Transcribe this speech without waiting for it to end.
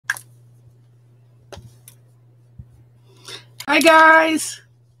Hi guys,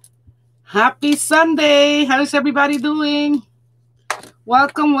 happy Sunday. How's everybody doing?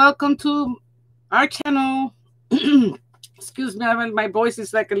 Welcome to our channel. Excuse me, my voice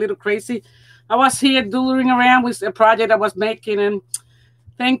is like a little crazy. I was here doodling around with a project I was making, and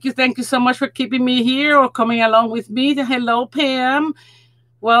thank you so much for keeping me here or coming along with me. Hello, Pam.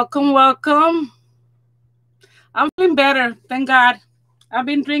 Welcome. I'm feeling better, thank God. I've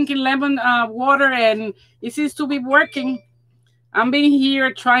been drinking lemon water, and it seems to be working. I'm being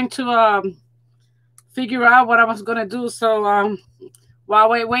here trying to figure out what I was gonna do. So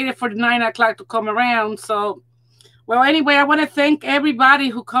while I waited for the 9 o'clock to come around. So well, anyway, I want to thank everybody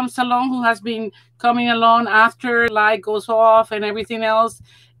who comes along, who has been coming along after light goes off and everything else.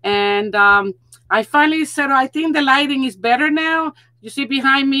 And I finally said, I think the lighting is better now. You see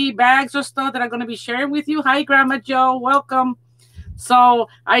behind me bags of stuff that I'm going to be sharing with you. Hi, Grandma Joe. Welcome. So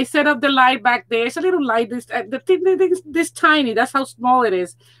I set up the light back there. It's a little light. The thing is this tiny. That's how small it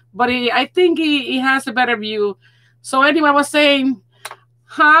is. But I think it has a better view. So anyway, I was saying,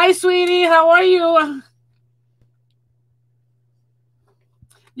 hi, sweetie. How are you?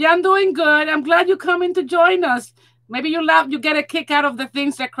 Yeah, I'm doing good. I'm glad you come in to join us. Maybe you laugh, you get a kick out of the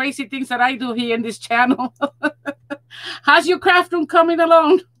crazy things that I do here in this channel. How's your craft room coming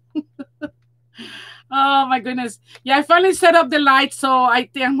along? Oh my goodness. Yeah, I finally set up the light, so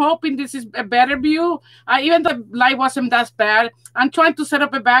I'm hoping this is a better view. Even the light wasn't that bad. I'm trying to set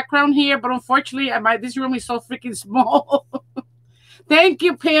up a background here, but unfortunately, this room is so freaking small. Thank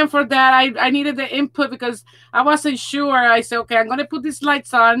you, Pam, for that. I needed the input because I wasn't sure. I said, okay, I'm going to put these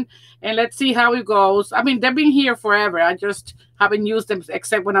lights on and let's see how it goes. I mean, they've been here forever. I just haven't used them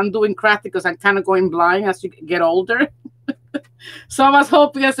except when I'm doing craft because I'm kind of going blind as you get older. So I was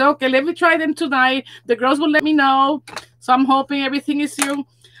hoping, I said, okay, let me try them tonight. The girls will let me know. So I'm hoping everything is here.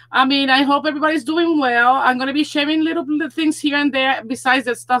 I mean, I hope everybody's doing well. I'm going to be sharing little things here and there besides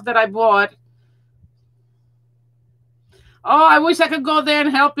the stuff that I bought. Oh, I wish I could go there and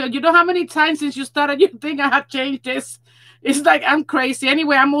help you. You know how many times since you started you think I have changed this? It's like I'm crazy.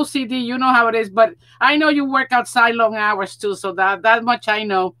 Anyway, I'm OCD. You know how it is. But I know you work outside long hours too. So that much I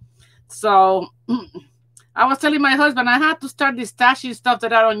know. So I was telling my husband I had to start this stashing stuff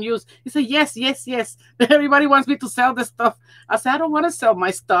that I don't use. He said, yes. Everybody wants me to sell this stuff. I said, I don't want to sell my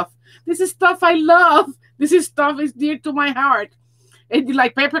stuff. This is stuff I love. This is stuff is dear to my heart. And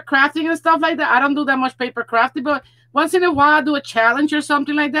like paper crafting and stuff like that. I don't do that much paper crafting, but once in a while I do a challenge or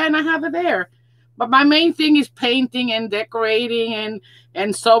something like that and I have it there. But my main thing is painting and decorating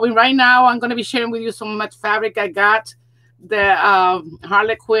and sewing. Right now I'm going to be sharing with you some much fabric I got. The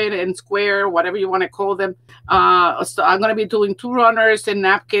Harlequin and square, whatever you want to call them. So I'm going to be doing 2 runners and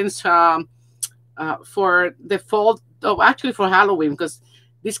napkins for the fall. Oh, actually for Halloween, because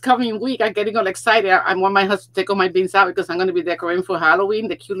this coming week, I'm getting all excited. I want my husband to take all my beans out because I'm going to be decorating for Halloween,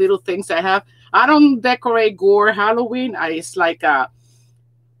 the cute little things I have. I don't decorate gore Halloween. It's like kind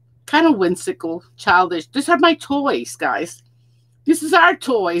of whimsical, childish. These are my toys, guys. This is our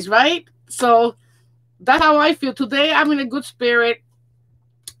toys, right? So that's how I feel. Today, I'm in a good spirit.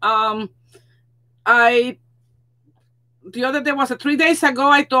 The other day was 3 days ago.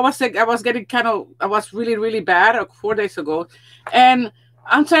 I thought I was getting I was really, really bad, or 4 days ago. And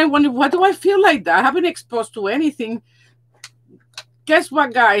I'm trying to wonder, why do I feel like that? I haven't exposed to anything. Guess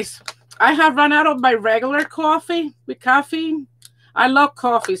what, guys? I have run out of my regular coffee with caffeine. I love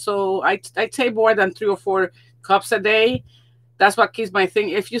coffee, so I take more than 3 or 4 cups a day. That's what keeps my thing.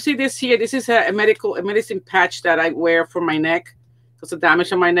 If you see this here, this is a medicine patch that I wear for my neck. Because the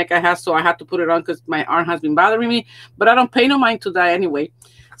damage on my neck I have, so I had to put it on because my arm has been bothering me. But I don't pay no mind to that anyway.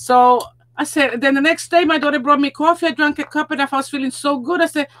 So I said, then the next day my daughter brought me coffee. I drank a cup and I was feeling so good. I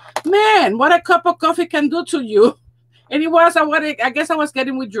said, man, what a cup of coffee can do to you. And it was, I guess I was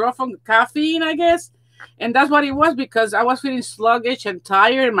getting withdrawal from caffeine, I guess. And that's what it was, because I was feeling sluggish and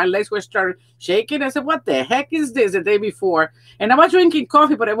tired and my legs were starting shaking. I said, what the heck is this the day before? And I was drinking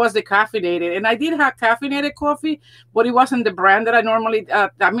coffee, but it was decaffeinated. And I did have caffeinated coffee, but it wasn't the brand that I normally, I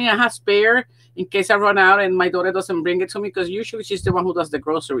have spare in case I run out and my daughter doesn't bring it to me, because usually she's the one who does the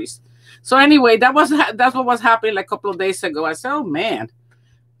groceries. So anyway, that's what was happening like a couple of days ago. I said, oh man.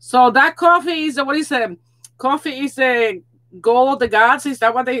 So that coffee is, what is it? Coffee is a goal of the gods. Is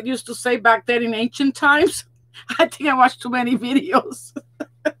that what they used to say back then in ancient times? I think I watched too many videos.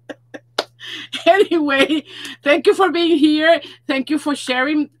 Anyway, thank you for being here. Thank you for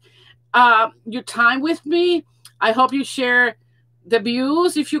sharing your time with me. I hope you share the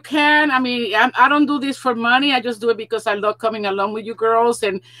views if you can. I mean, I don't do this for money. I just do it because I love coming along with you girls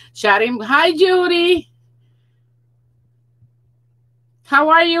and chatting. Hi, Judy. How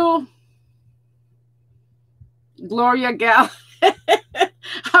are you? Gloria Gal.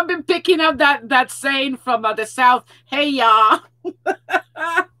 I've been picking up that saying from the South. Hey, y'all.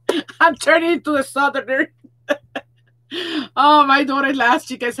 I'm turning into a Southerner. Oh, my daughter last,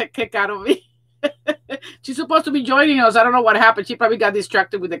 she gets a kick out of me. She's supposed to be joining us. I don't know what happened. She probably got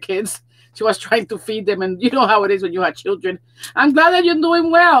distracted with the kids. She was trying to feed them, and you know how it is when you have children. I'm glad that you're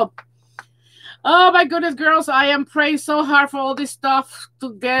doing well. Oh my goodness, girls, I am praying so hard for all this stuff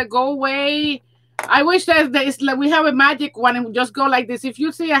to go away. I wish that we have a magic one and we just go like this. If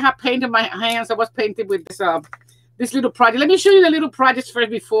you see, I have painted my hands. I was painting with this little project. Let me show you the little projects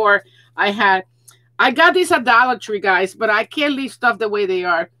first before I got this at Dollar Tree, guys, but I can't leave stuff the way they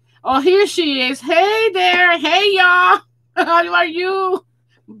are. Oh, here she is. Hey there. Hey, y'all. How are you?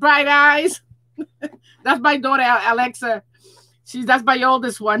 Bright eyes. That's my daughter, Alexa. That's my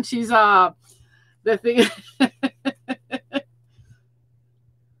oldest one. She's the thing.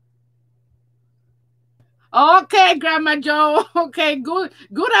 Okay, Grandma Joe. Okay, good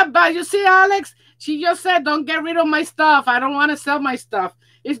advice. You see, Alex, she just said, don't get rid of my stuff. I don't want to sell my stuff.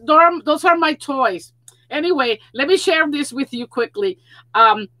 Those are my toys. Anyway, let me share this with you quickly.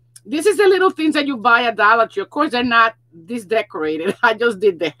 This is the little things that you buy at Dollar Tree. Of course, they're not this decorated. I just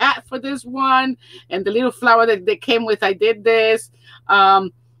did the hat for this one, and the little flower that they came with. I did this.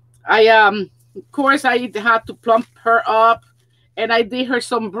 Of course, I had to plump her up, and I did her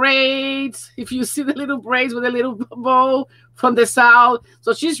some braids. If you see the little braids with a little bow from the south,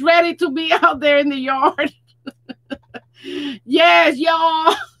 so she's ready to be out there in the yard. Yes,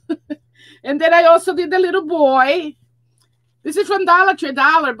 y'all. And then I also did the little boy. This is from Dollar Tree,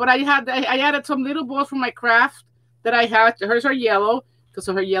 $1, but I added some little balls from my craft that I had. Hers are yellow because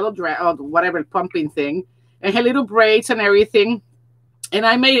of her yellow dress, or whatever pumping thing, and her little braids and everything. And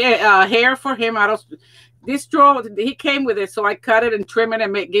I made a hair for him out of this draw. He came with it, so I cut it and trim it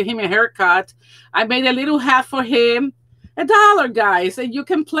and give him a haircut. I made a little hat for him, $1, guys, and you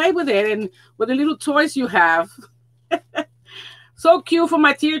can play with it and with the little toys you have. So cute for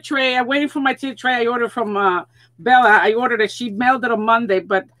my tier tray. I'm waiting for my tier tray. I ordered from Bella. I ordered it. She mailed it on Monday,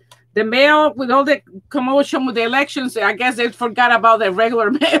 but the mail, with all the commotion with the elections, I guess they forgot about the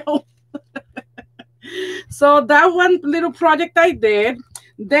regular mail. So that one little project I did.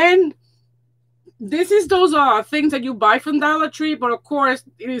 Then this is those things that you buy from Dollar Tree, but of course,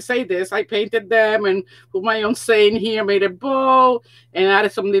 it didn't say this. I painted them and put my own saying here, made a bow, and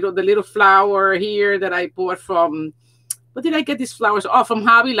added the little flower here that I bought from. What did I get these flowers? Oh, from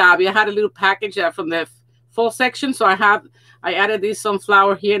Hobby Lobby. I had a little package from the fall section, so I added this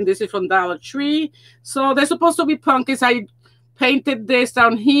sunflower here, and this is from Dollar Tree. So they're supposed to be pumpkins. I painted this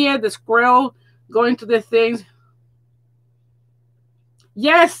down here, the squirrel going to the things.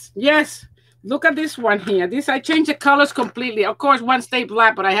 Yes. Look at this one here. I changed the colors completely. Of course, one stayed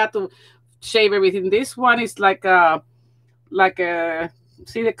black, but I had to shave everything. This one is like a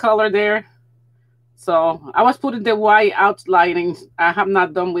see the color there? So I was putting the white outlining. I have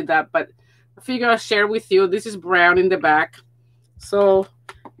not done with that, but I figure I'll share with you. This is brown in the back. So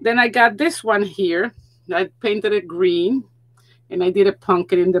then I got this one here. I painted it green, and I did a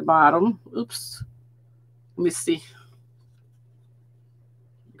pumpkin in the bottom. Oops. Let me see.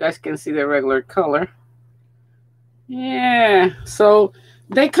 You guys can see the regular color. Yeah. So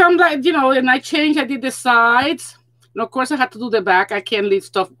they come like, and I changed. I did the sides. And of course, I had to do the back. I can't leave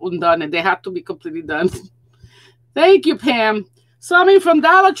stuff undone, and they have to be completely done. Thank you, Pam. So, I mean, from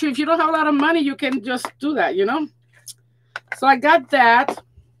Dollar Tree, if you don't have a lot of money, you can just do that, So I got that.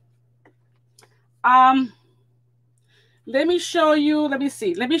 Let me show you. Let me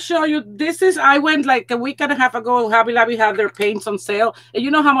see. Let me show you. I went like a week and a half ago. Hobby Lobby had their paints on sale. And you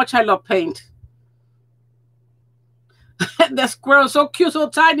know how much I love paint. The squirrel is so cute, so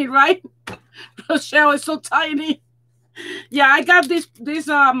tiny, right? Rochelle is so tiny. Yeah, I got these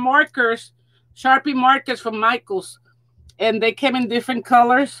markers, Sharpie markers from Michael's, and they came in different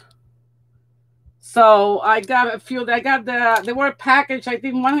colors. So I got a few. They were packaged. I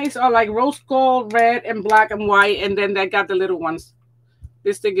think one is like rose gold, red, and black and white, and then I got the little ones.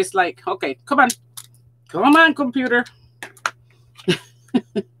 This thing is like, okay, come on, computer.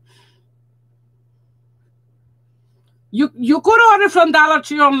 You could order from Dollar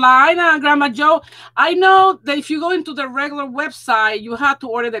Tree online, Grandma Joe. I know that if you go into the regular website, you have to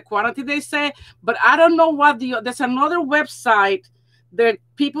order the quantity they say, but I don't know there's another website that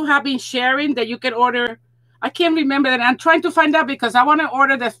people have been sharing that you can order. I can't remember that. I'm trying to find out because I want to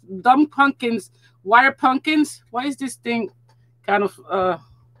order the dumb pumpkins, wire pumpkins. Why is this thing kind of,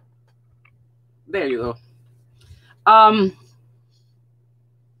 there you go.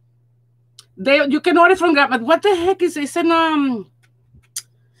 You can order from Grandma. What the heck is this?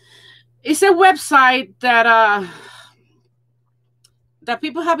 It's a website that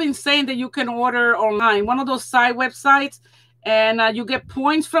people have been saying that you can order online. One of those side websites, and you get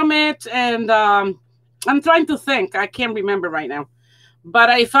points from it. And I'm trying to think. I can't remember right now.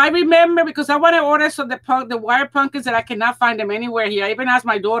 But if I remember, because I want to order some the wire pumpkins that I cannot find them anywhere here. I even asked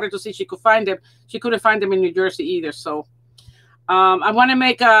my daughter to see if she could find them. She couldn't find them in New Jersey either. So I want to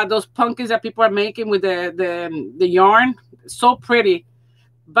make those pumpkins that people are making with the yarn. So pretty,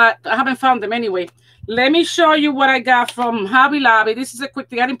 but I haven't found them anyway. Let me show you what I got from Hobby Lobby. This is a quick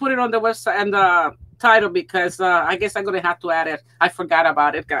thing. I didn't put it on the website and the title because I guess I'm gonna have to add it. I forgot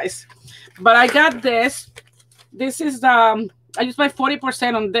about it, guys. But I got this. This is I used my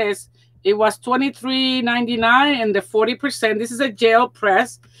 40% on this. It was $23.99 and the 40%. This is a gel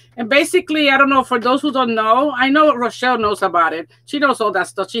press. And basically, I don't know, for those who don't know, I know Rochelle knows about it. She knows all that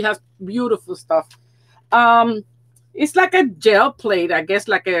stuff. She has beautiful stuff. It's like a gel plate, I guess,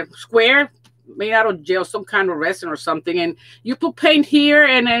 like a square made out of gel, some kind of resin or something. And you put paint here,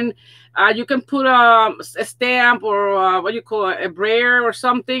 and then you can put a stamp or what you call it, a brayer or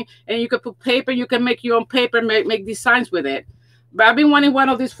something. And you can put paper. You can make your own paper, make designs with it. But I've been wanting one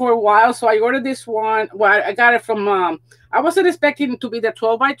of these for a while, so I ordered this one. Well, I got it from, I wasn't expecting it to be the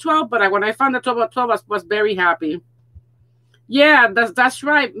 12 by 12, but when I found the 12 by 12, I was very happy. Yeah, that's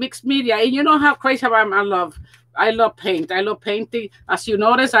right, mixed media. And you know how crazy I love paint. I love painting. As you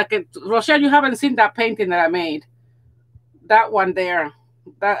notice, Rochelle, you haven't seen that painting that I made. That one there,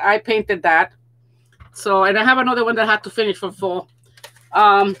 that I painted that. So, and I have another one that I had to finish for fall.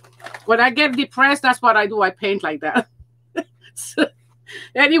 When I get depressed, that's what I do. I paint like that. So,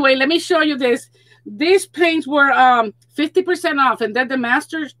 anyway, let me show you this. These paints were 50% off, and then the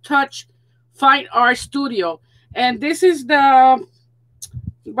Master Touch Fine Art Studio. And this is the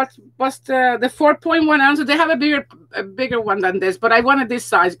what's the 4.1 ounces. They have a bigger one than this, but I wanted this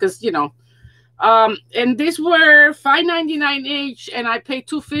size because you know. And these were $5.99 each, and I paid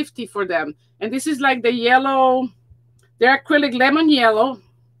 $2.50 for them. And this is like the yellow, they're acrylic lemon yellow.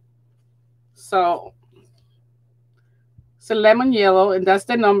 So it's a lemon yellow, and that's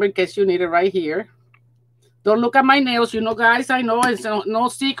the number in case you need it right here. Don't look at my nails. You know, guys, I know it's no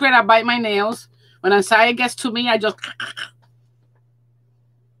secret. I bite my nails. When anxiety gets to me, I just...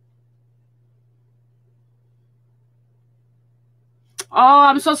 Oh,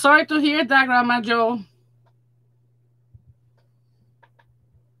 I'm so sorry to hear that, Grandma Joe.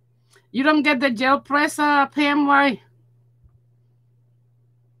 You don't get the gel press, Pam? Why?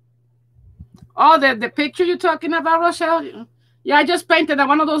 Oh, the picture you're talking about, Rochelle? Yeah, I just painted on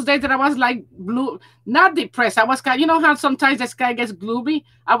one of those days that I was like blue, not depressed. I was kind, you know how sometimes the sky gets gloomy?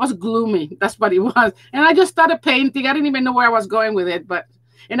 I was gloomy. That's what it was. And I just started painting. I didn't even know where I was going with it.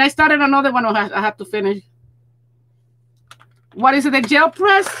 And I started another one I had to finish. What is it, a gel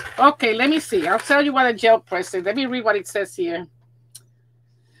press? Okay, let me see. I'll tell you what a gel press is. Let me read what it says here.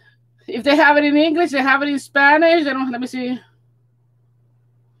 If they have it in English, they have it in Spanish. Let me see.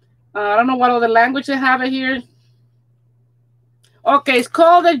 I don't know what other language they have it here. Okay, it's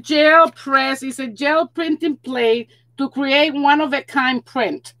called a gel press. It's a gel printing plate to create one-of-a-kind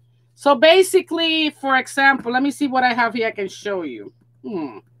print. So basically, for example, let me see what I have here I can show you.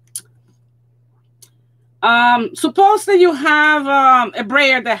 Suppose that you have a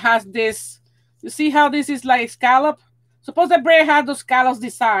brayer that has this. You see how this is like scallop? Suppose the brayer has those scallops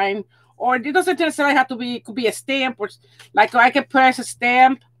design, or it doesn't necessarily have to be, it could be a stamp, or like I could press a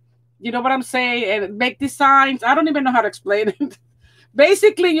stamp. You know what I'm saying? And make designs. I don't even know how to explain it.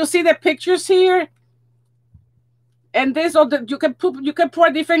 Basically, you see the pictures here, and this, or you can pour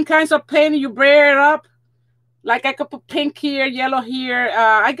different kinds of paint. And you brayer it up. Like I could put pink here, yellow here.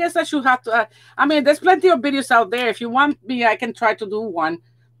 I guess I should have to. I mean, there's plenty of videos out there. If you want me, I can try to do one.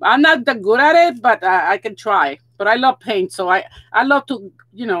 I'm not that good at it, but I can try. But I love paint, so I love to,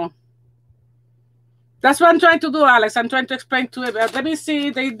 you know. That's what I'm trying to do, Alex. I'm trying to explain to it. Let me see.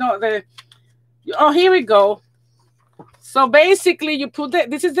 They know the. Oh, here we go. So basically, you put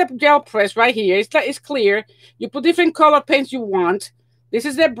this is the gel press right here. It's clear. You put different color paints you want. This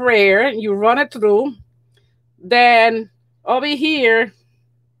is the brayer. You run it through. Then over here,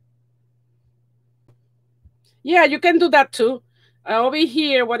 yeah, you can do that too. Over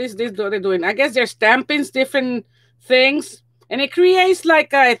here, what is this they're doing? I guess they're stamping different things, and it creates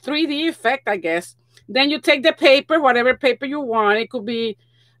like a 3D effect, I guess. Then you take the paper, whatever paper you want. It could be,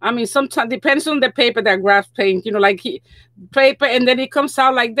 I mean, sometimes depends on the paper that grabs paint, you know, like paper, and then it comes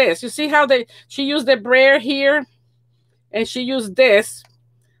out like this. You see how she used the brayer here, and she used this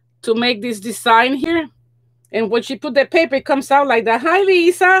to make this design here. And when she put the paper, it comes out like that. Hi,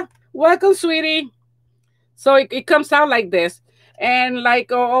 Lisa. Welcome, sweetie. So it comes out like this. And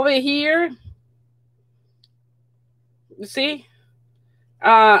like over here, you see,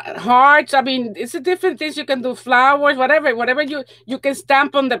 hearts. I mean, it's a different things you can do, flowers, whatever you can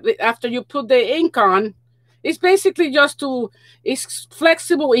stamp on the after you put the ink on. It's basically just it's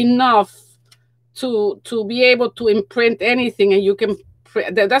flexible enough to be able to imprint anything, and you can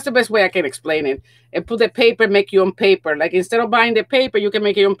that's the best way I can explain it. And put the paper, make your own paper. Like instead of buying the paper, you can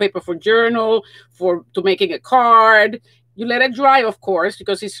make your own paper for journal, to making a card. You let it dry, of course,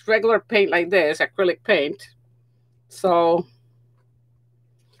 because it's regular paint like this, acrylic paint. So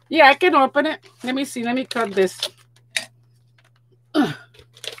yeah, I can open it. Let me see. Let me cut this.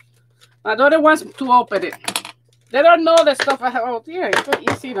 My daughter wants to open it. They don't know the stuff I have. Oh, yeah,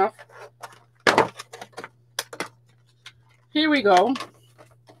 it's easy enough. Here we go.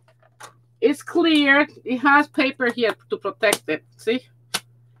 It's clear. It has paper here to protect it. See?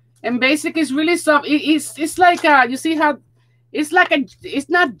 And basically, it's really soft. It's like you see how it's like it's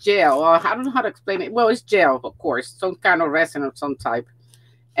not gel. Or I don't know how to explain it. Well, it's gel, of course, some kind of resin of some type,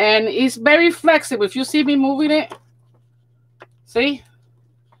 and it's very flexible. If you see me moving it, see,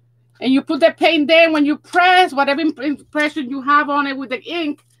 and you put the paint there. When you press, whatever impression you have on it with the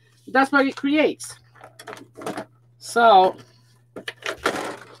ink, that's what it creates. So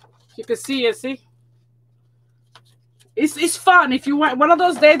you can see it. See. It's fun. If you want one of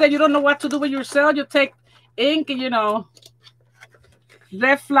those days that you don't know what to do with yourself, you take ink and, you know.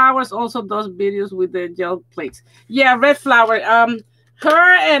 Red Flowers also does videos with the gel plates. Yeah, Red Flower. Her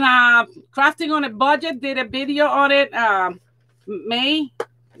and Crafting on a Budget did a video on it. May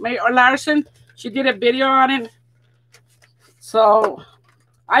Larson, she did a video on it. So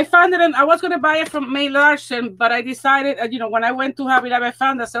I found it, and I was gonna buy it from May Larson, but I decided, you know, when I went to Hobby Lobby, I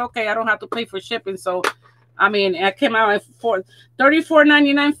found I said, okay, I don't have to pay for shipping. So I mean, it came out at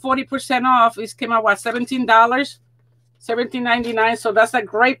 $34.99, 40% off. It came out, what, $17, $17.99. So that's a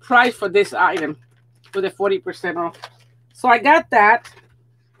great price for this item with the 40% off. So I got that,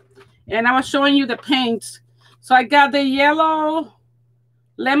 and I was showing you the paints. So I got the yellow,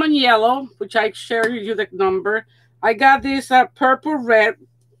 lemon yellow, which I shared you the number. I got this purple red,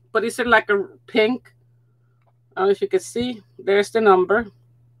 but it's like a pink. I don't know if you can see. There's the number.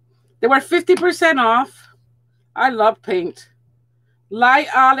 They were 50% off. I love paint. Light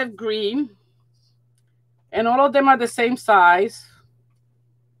olive green. And all of them are the same size.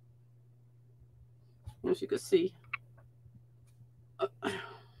 As you can see.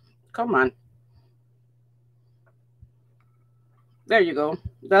 Come on. There you go.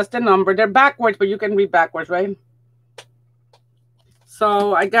 That's the number. They're backwards, but you can read backwards, right?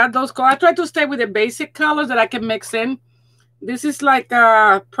 So I got those colors. I try to stay with the basic colors that I can mix in. This is like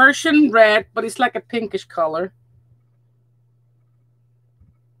a Persian red, but it's like a pinkish color.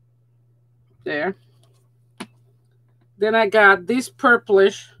 There. Then I got this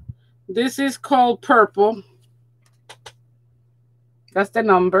purplish. This is called purple. That's the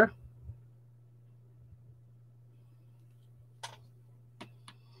number.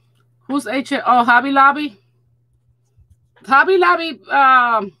 Who's H? Oh, Hobby Lobby. Hobby Lobby.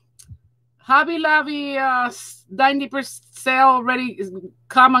 Hobby Lobby. 90% sale already is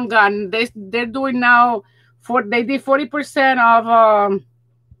come and gone. They're doing now. They did 40% of.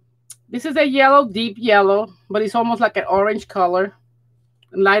 This is a yellow, deep yellow, but it's almost like an orange color,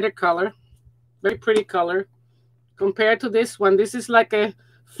 a lighter color, very pretty color. Compared to this one, this is like a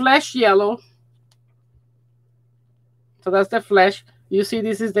flesh yellow. So that's the flesh. You see,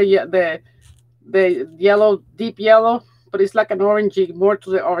 this is the yellow, deep yellow, but it's like an orangey, more to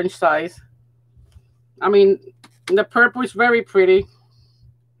the orange size. I mean, the purple is very pretty.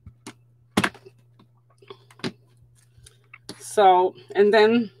 So, and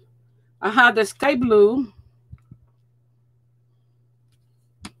then I had the sky blue.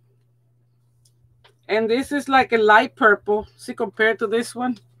 And this is like a light purple. See, compared to this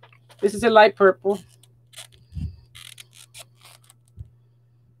one, this is a light purple.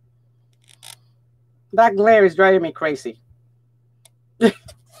 That glare is driving me crazy.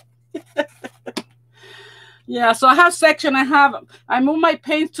 Yeah, so I have section. I move my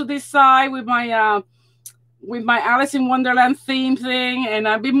paints to this side with my Alice in Wonderland theme thing, and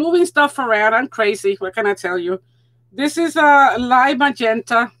I've been moving stuff around. I'm crazy. What can I tell you? This is a light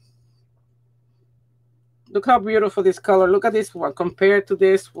magenta. Look how beautiful this color. Look at this one compared to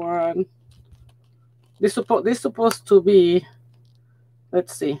this one. This supposed to be.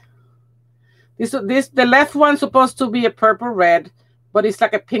 Let's see. The left one's supposed to be a purple red, but it's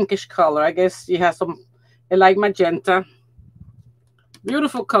like a pinkish color. I guess it has a light magenta.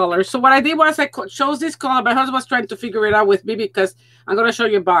 Beautiful color. So what I did was I chose this color. My husband was trying to figure it out with me because I'm going to show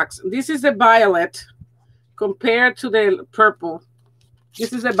you a box. This is the violet compared to the purple.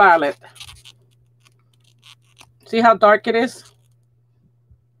 This is a violet. See how dark it is?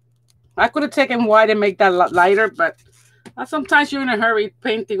 I could have taken white and make that lighter, but sometimes you're in a hurry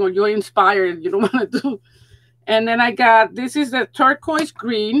painting or you're inspired. You don't want to do. And then I got, this is the turquoise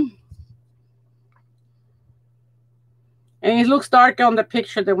green. And it looks darker on the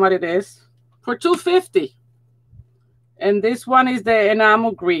picture than what it is. For $2.50. And this one is the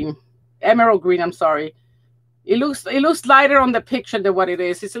emerald green. I'm sorry. It looks lighter on the picture than what it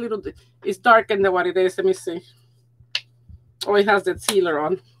is. It's darker than what it is. Let me see. Oh, it has the sealer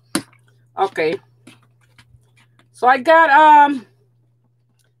on. Okay. So I got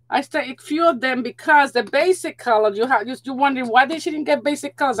I stuck a few of them because the basic colors you're wondering why they shouldn't get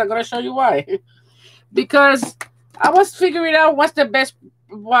basic colors. I'm gonna show you why. Because I was figuring out what's the best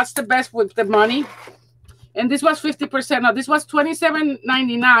with the money. And this was 50% off. This was $27.99,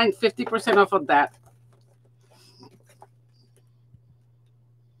 50% off of that.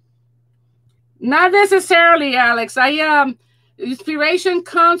 Not necessarily, Alex. Inspiration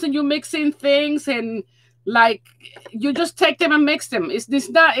comes and you mix in things and like you just take them and mix them. It's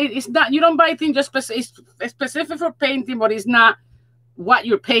not you don't buy things just it's specific for painting, but it's not what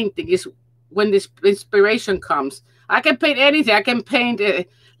you're painting. It's when this inspiration comes. I can paint anything. I can paint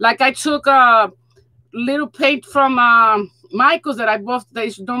like I took a little paint from Michael's that I bought that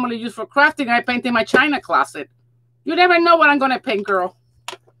is normally used for crafting. I painted my china closet. You never know what I'm gonna paint, girl.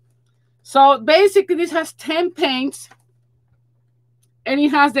 So basically this has 10 paints and it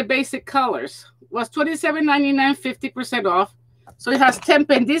has the basic colors. It was $27.99, 50% off. So it has 10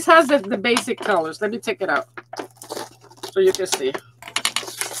 paints. This has the basic colors. Let me take it out so you can see.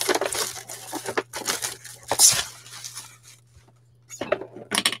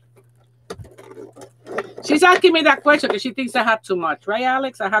 She's asking me that question because she thinks I had too much. Right,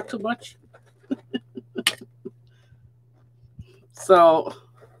 Alex? I had too much? So,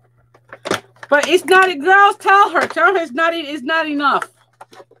 but it's not, girls, tell her it's not enough.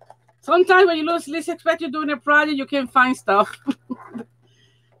 Sometimes when you least expect you're doing a project, you can find stuff.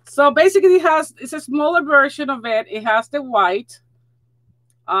 So basically it's a smaller version of it. It has the white.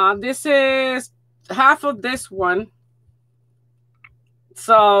 This is half of this one.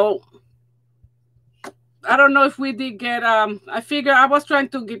 So I don't know if we did get, I figure I was trying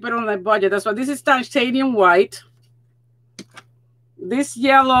to keep it on a budget. That's why this is titanium white. This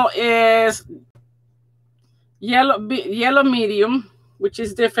yellow is yellow medium, which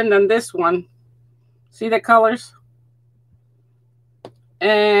is different than this one. See the colors?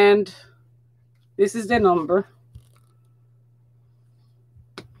 And this is the number.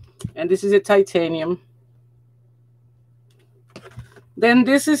 And this is a titanium. Then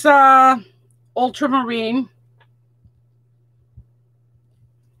this is ultramarine.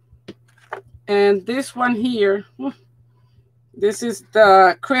 And this one here, this is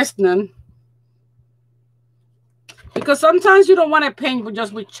the Kristen. Because sometimes you don't want to paint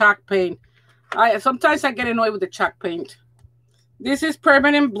just with chalk paint. Sometimes I get annoyed with the chalk paint. This is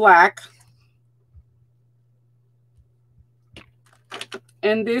permanent black.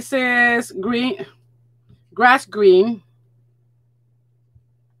 And this is green, grass green.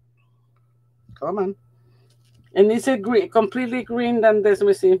 Come on. And this is green, completely green than this. Let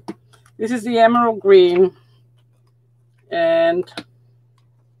me see. This is the emerald green. And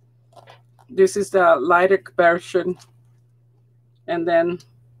this is the lighter version. And then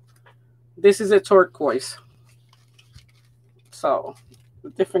this is a turquoise. So,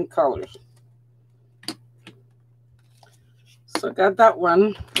 different colors. So I got that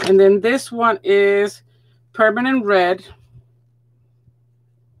one. And then this one is permanent red.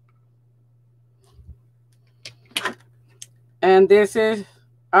 And this is,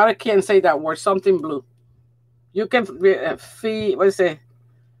 I can't say that word, something blue. You can feed, what is it?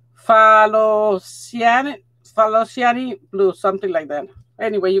 Phalociani blue, something like that.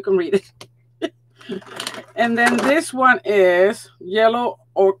 Anyway, you can read it. And then this one is yellow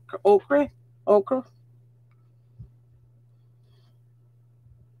ochre.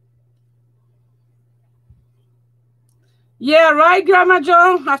 Yeah, right, Grandma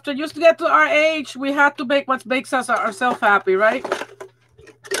Joe. After you get to our age, we have to make what makes us ourselves happy, right?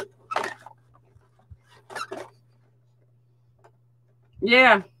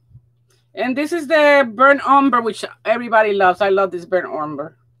 Yeah. And this is the burnt umber, which everybody loves. I love this burnt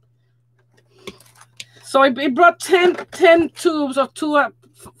umber. So it brought 10 tubes of 2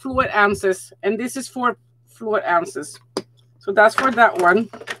 fluid ounces. And this is 4 fluid ounces. So that's for that one.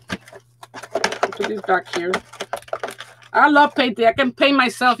 Put this back here. I love painting. I can paint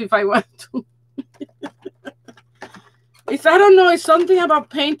myself if I want to. I don't know, it's something about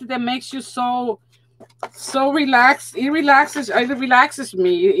painting that makes you so So relaxed. It relaxes. It relaxes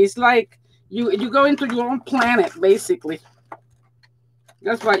me. It's like you go into your own planet, basically.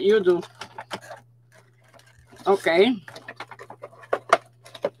 That's what you do. Okay.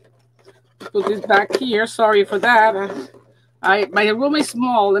 Put this back here. Sorry for that. My room is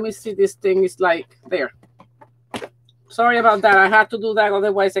small. Let me see. This thing is like there. Sorry about that. I had to do that,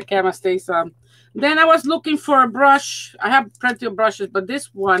 otherwise the camera stays on. Then I was looking for a brush. I have plenty of brushes, but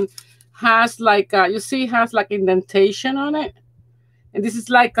this one has like you see, it has like indentation on it, and this is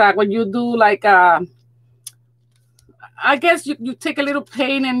like when you do like I guess you take a little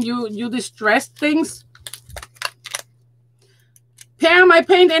paint and you distress things. Pam, I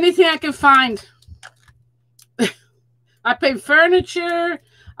paint anything I can find. I paint furniture.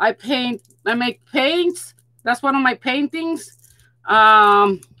 I make paints. That's one of my paintings.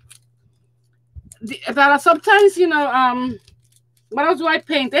 Sometimes, you know, what else do I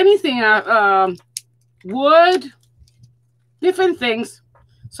paint? Anything. Wood, different things.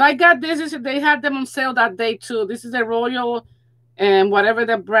 So I got this. They had them on sale that day too. This is a Royal and whatever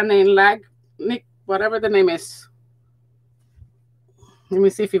the brand name, Nick, whatever the name is. Let me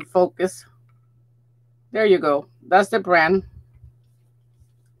see if it focus. There you go. That's the brand.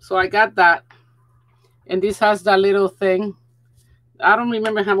 So I got that. And this has that little thing. I don't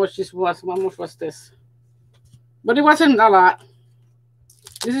remember how much this was. How much was this? But it wasn't a lot.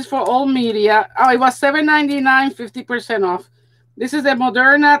 This is for all media. Oh, it was $7.99, 50% off. This is the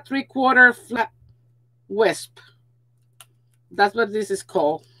Moderna 3/4 flat wisp. That's what this is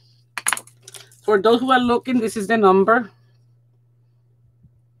called. For those who are looking, this is the number.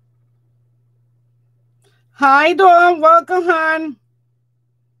 Hi, Dawn. Welcome, hon.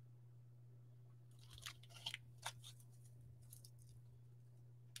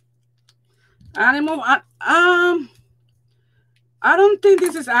 Animal. I don't think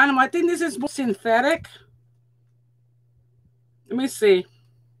this is animal. I think this is synthetic. Let me see.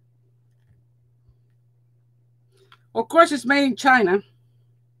 Of course, it's made in China.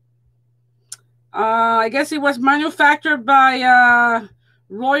 I guess it was manufactured by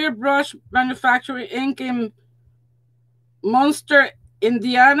Royal Brush Manufacturing Inc. in Munster,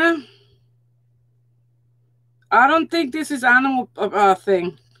 Indiana. I don't think this is animal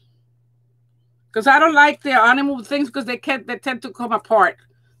thing. Because I don't like the animal things because they tend to come apart.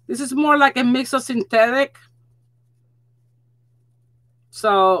 This is more like a mix of synthetic.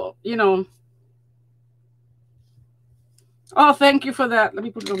 So, you know. Oh, thank you for that. Let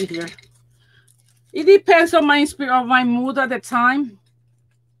me put it over here. It depends on my mood at the time.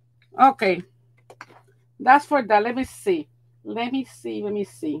 Okay. That's for that. Let me see. Let me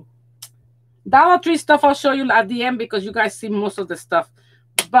see. Dollar Tree stuff I'll show you at the end because you guys see most of the stuff.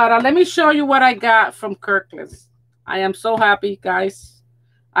 But let me show you what I got from Kirklands. I am so happy, guys.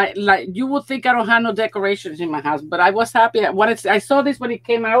 You would think I don't have no decorations in my house, but I was happy. I saw this when it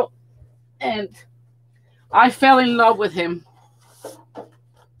came out, and I fell in love with him.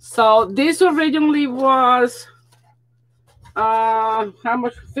 So this originally was how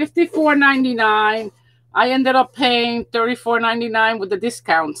much? $54.99. I ended up paying $34.99 with the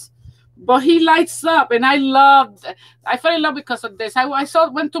discounts. But he lights up, and I fell in love because of this. I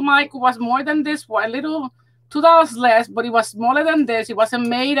went to Mike, who was more than this one, a little $2 less, but it was smaller than this. It wasn't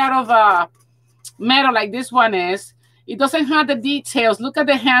made out of metal like this one is. It doesn't have the details. Look at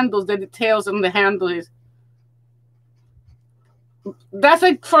the handles, the details on the handles. That's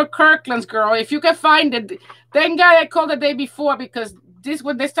it for Kirklands, girl. If you can find it. Thank God I called the day before because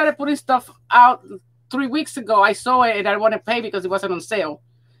when they started putting stuff out 3 weeks ago, I saw it and I want to pay because it wasn't on sale.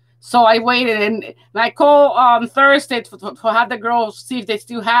 So I waited and I called on Thursday to have the girls see if they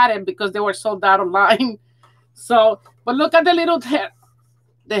still had it because they were sold out online. So, but look at the little,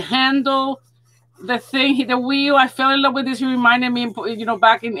 the handle, the thing, the wheel. I fell in love with this. He reminded me, you know,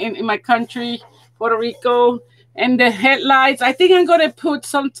 back in my country, Puerto Rico. And the headlights. I think I'm going to put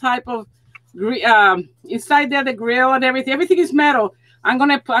some type of inside there, the grill and everything. Everything is metal. I'm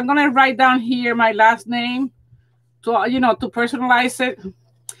gonna write down here my last name to to personalize it.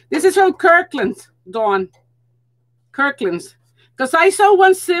 This is from Kirklands, Dawn. Kirklands. Because I saw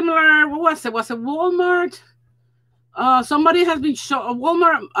one similar, what was it? Was it Walmart? Somebody has been shown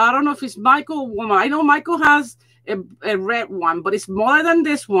Walmart. I don't know if it's Michael or Walmart. I know Michael has a red one, but it's smaller than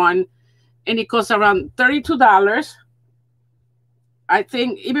this one. And it costs around $32. I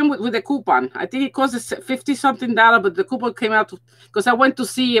think even with the coupon. I think it costs $50-something, but the coupon came out because I went to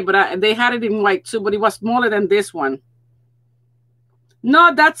see it, but they had it in white too, but it was smaller than this one.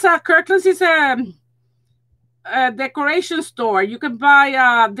 No, that's Kirkland's is a decoration store. You can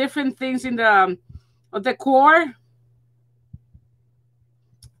buy different things in the decor.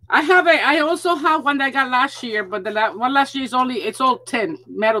 I also have one that I got last year, but one last year is it's all tin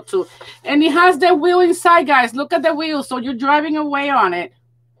metal too, and it has the wheel inside, guys. Look at the wheel, so you're driving away on it.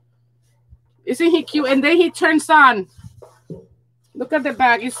 Isn't he cute? And then he turns on. Look at the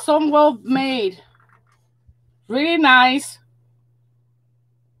back. It's so well made. Really nice.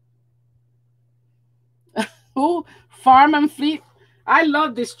 Ooh, Farm and Fleet. I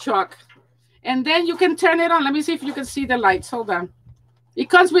love this truck. And then you can turn it on. Let me see if you can see the lights. Hold on. It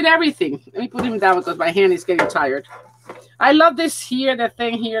comes with everything. Let me put him down because my hand is getting tired. I love this here, the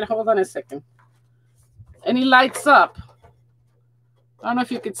thing here. Hold on a second. And it lights up. I don't know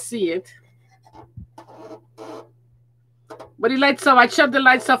if you could see it. But it lights up. I shut the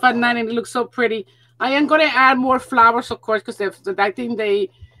lights off at night and it looks so pretty. I am going to add more flowers, of course, because I think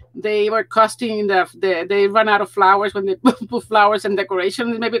they were costing they run out of flowers when they put flowers and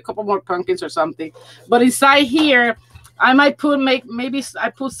decorations. Maybe a couple more pumpkins or something. But inside here, I might maybe I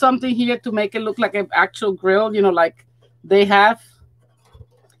put something here to make it look like an actual grill, you know, like they have.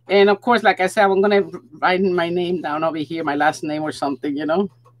 And of course, like I said, I'm gonna write my name down over here, my last name or something, you know.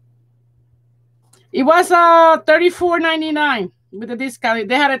 It was $34.99 with the discount.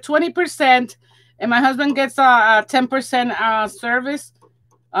 They had a 20%, and my husband gets a 10% service,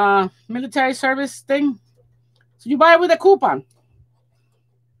 military service thing. So you buy it with a coupon.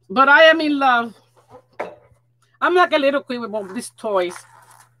 But I am in love. I'm like a little queen with all these toys.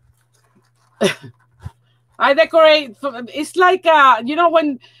 I decorate. It's like you know,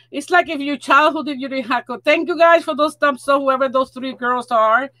 when it's like if your childhood, if you didn't have. Thank you guys for those thumbs up. Whoever those 3 girls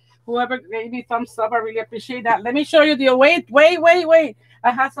are. Whoever gave me thumbs up, I really appreciate that. Let me show you the wait.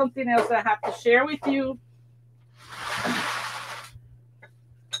 I have something else I have to share with you.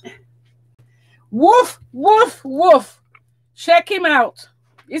 Woof, woof, woof. Check him out.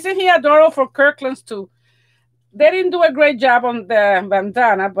 Isn't he adorable for Kirklands too? They didn't do a great job on the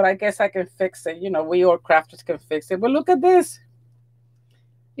bandana, but I guess I can fix it. You know, we all crafters can fix it. But look at this.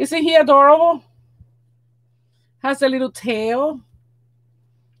 Isn't he adorable? Has a little tail.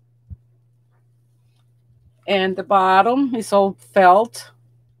 And the bottom is all felt.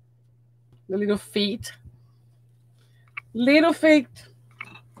 The little feet. Little feet.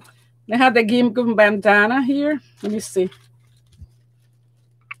 They have the gimgum bandana here. Let me see.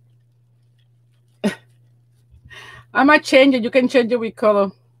 I might change it. You can change it with color.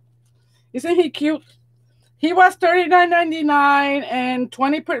 Isn't he cute? He was $39.99 and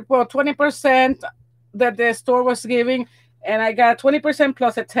 20% that the store was giving. And I got 20%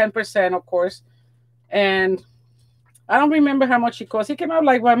 plus a 10%, of course. And I don't remember how much it cost. He came out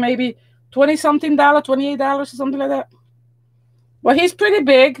like maybe $20-something, $28 or something like that. But he's pretty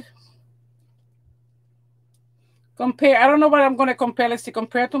big. I don't know what I'm going to compare. Let's see,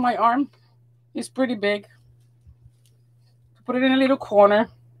 compared to my arm. He's pretty big. Put it in a little corner.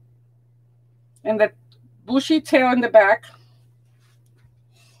 And that bushy tail in the back.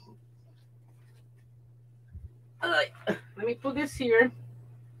 Let me put this here.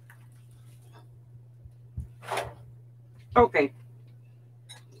 Okay.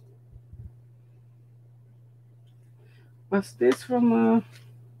 What's this from?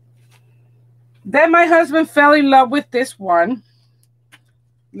 Then my husband fell in love with this one.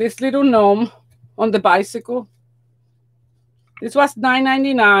 This little gnome on the bicycle. This was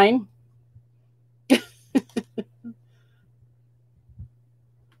 $9.99.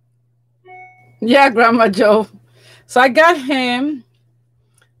 Yeah, Grandma Joe. So I got him.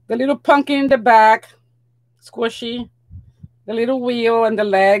 The little pumpkin in the back. Squishy. The little wheel and the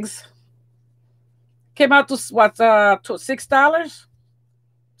legs. Came out to what? $6?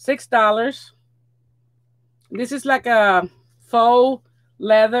 $6. This is like a faux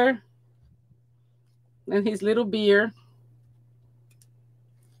leather. And his little beard.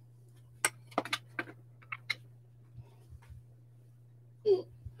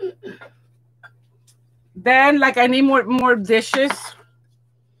 Then, like, I need more dishes.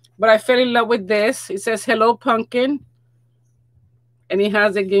 But I fell in love with this. It says, Hello, Pumpkin. And it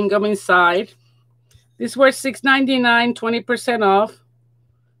has a gingham inside. This was $6.99, 20% off.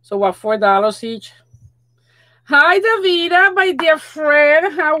 So, what, $4 each? Hi, Davida, my dear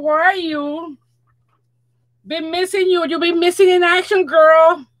friend. How are you? Been missing you. You've been missing in action,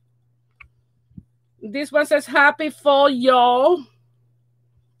 girl. This one says, Happy Fall, y'all.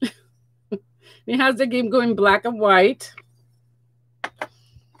 It has the game going black and white.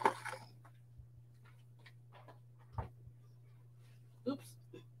 Oops.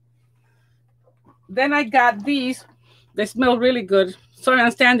 Then I got these. They smell really good. Sorry,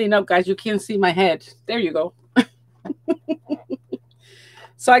 I'm standing up, guys. You can't see my head. There you go.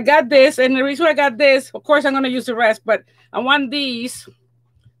 So I got this. And the reason I got this, of course, I'm going to use the rest. But I want these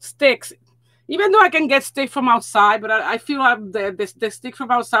sticks. Even though I can get stick from outside, but I feel like the stick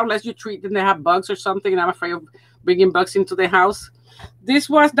from outside, unless you treat them, they have bugs or something, and I'm afraid of bringing bugs into the house. This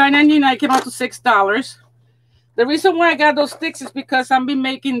was $9.99, came out to $6. The reason why I got those sticks is because I've been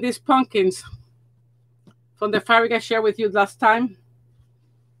making these pumpkins from the fabric I shared with you last time.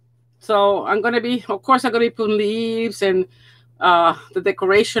 So I'm going to be, of course, I'm going to be putting leaves and the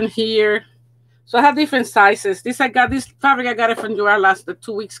decoration here. So I have different sizes. This fabric, I got it from Joanne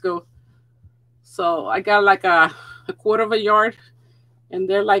 2 weeks ago. So I got like a quarter of a yard, and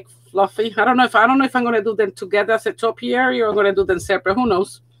they're like fluffy. I don't know if I'm going to do them together as a topiary or I'm going to do them separate. Who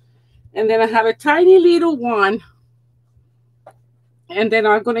knows? And then I have a tiny little one, and then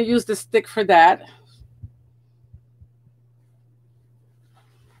I'm going to use the stick for that.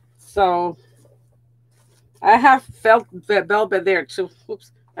 So I have velvet there too. Oops,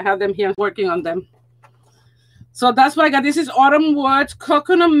 I have them here working on them. So that's what I got. This is Autumn Woods,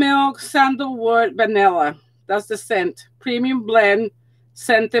 coconut milk, sandalwood, vanilla. That's the scent. Premium blend,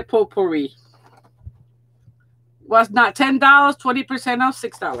 scented potpourri. Was not $10, 20% off,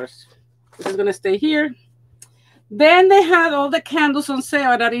 $6. This is going to stay here. Then they had all the candles on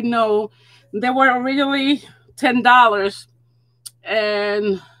sale. I didn't know. They were originally $10.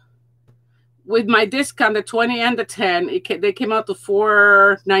 And with my discount, the 20 and the 10, they came out to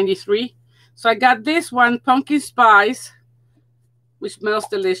 $4.93. So I got this one, pumpkin spice, which smells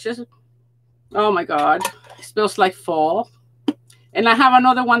delicious. Oh my God, it smells like fall. And I have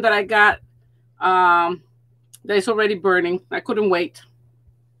another one that I got that is already burning. I couldn't wait.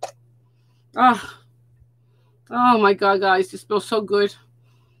 Oh my God, guys, it smells so good.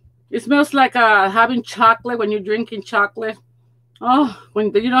 It smells like having chocolate when you're drinking chocolate. Oh,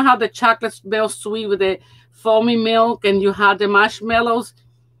 when you know how the chocolate smells sweet with the foamy milk and you have the marshmallows.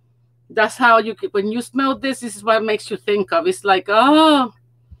 That's how when you smell this, this is what it makes you think of. It's like, oh,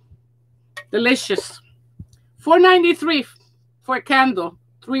 delicious. $4.93 for a candle,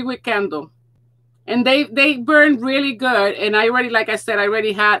 3-wick candle. And they burn really good. And I already, like I said, I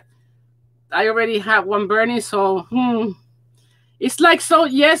already had one burning. So, it's like, so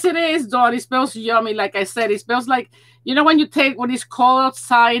yes, it is, Dawn. It smells yummy. Like I said, it smells like, you know, when it's cold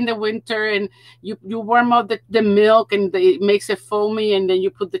outside in the winter and you warm up the milk and it makes it foamy, and then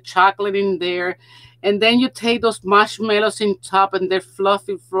you put the chocolate in there, and then you take those marshmallows in top and they're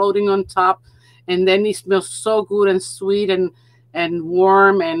fluffy floating on top, and then it smells so good and sweet and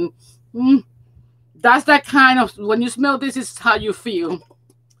warm, and that's that kind of, when you smell this is how you feel.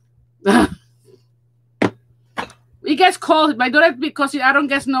 It gets cold. My daughter, because I don't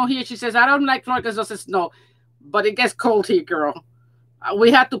get snow here, she says, I don't like Florida because it doesn't snow. But it gets cold here, girl.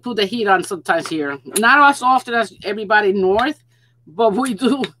 We have to put the heat on sometimes here. Not as often as everybody north, but we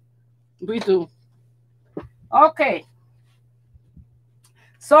do. We do. Okay.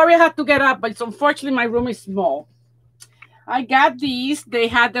 Sorry I had to get up, but unfortunately my room is small. I got these. They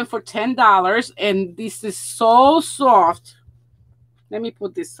had them for $10, and this is so soft. Let me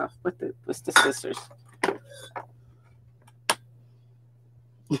put this up with the scissors.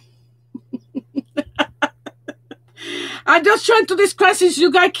 I'm just trying to describe, since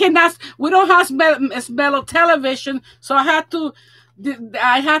you guys cannot, we don't have smell of television, so I had to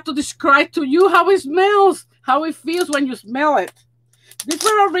describe to you how it smells, how it feels when you smell it. These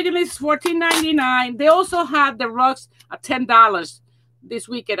were originally $14.99. They also had the rugs at $10 this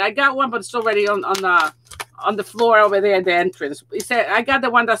weekend. I got one, but it's already on the floor over there at the entrance. It said, I got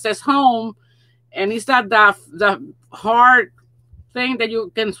the one that says home, and it's not the hard thing that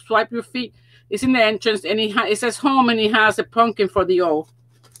you can swipe your feet. It's in the entrance, and it says home, and it has a pumpkin for the O.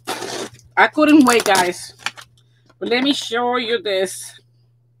 I couldn't wait, guys. But let me show you this.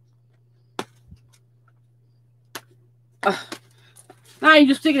 Now you're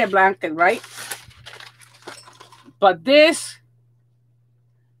just taking a blanket, right? But this,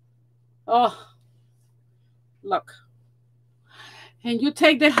 oh, look. And you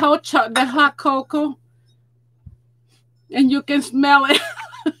take the hot cocoa, and you can smell it.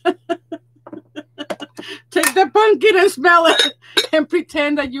 Take the pumpkin and smell it and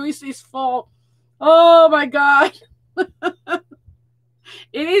pretend that it's fall. Oh my God.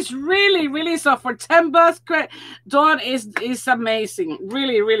 It is really, really soft. For $10, Dawn is amazing.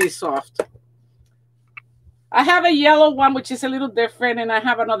 Really, really soft. I have a yellow one, which is a little different, and I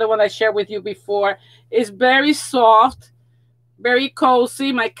have another one I shared with you before. It's very soft, very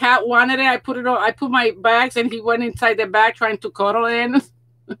cozy. My cat wanted it. I put it on. I put my bags, and he went inside the bag trying to cuddle in.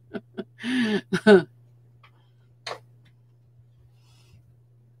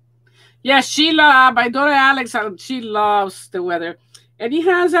 Yeah, my daughter Alex, she loves the weather. And he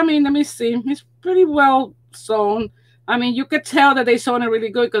has, I mean, let me see. It's pretty well sewn. I mean, you could tell that they sewn it really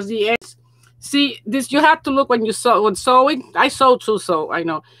good because the ends. See, this you have to look when you sew. When sewing, I sew too, so I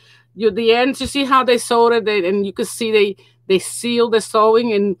know. The ends. You see how they sewed it, and you can see they seal the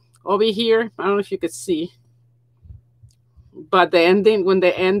sewing and over here. I don't know if you could see, but the ending when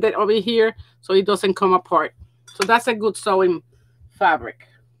they end it over here, so it doesn't come apart. So that's a good sewing fabric.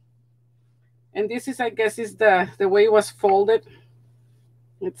 And this is, I guess, is the way it was folded.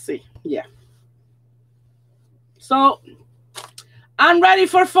 Let's see. Yeah. So I'm ready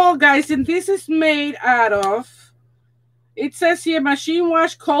for fall, guys. And this is made out of, it says here, machine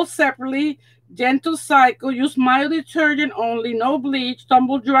wash, cold separately, gentle cycle, use mild detergent only, no bleach,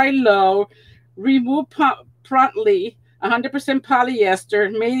 tumble dry low, remove promptly, 100%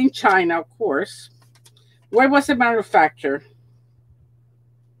 polyester, made in China, of course. Where was it manufactured?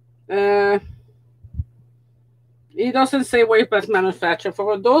 It doesn't say where it was manufactured.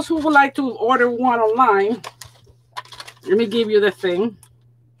 For those who would like to order one online, let me give you the thing.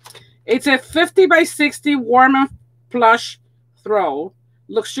 It's a 50 by 60 warm and plush throw,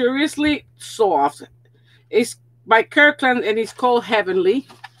 luxuriously soft. It's by Kirklands and it's called Heavenly.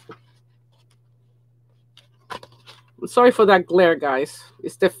 I'm sorry for that glare, guys.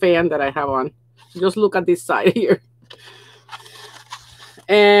 It's the fan that I have on. Just look at this side here.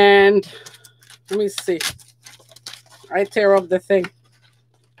 And let me see. I tear up the thing.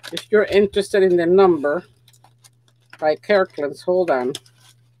 If you're interested in the number by Kirklands, hold on.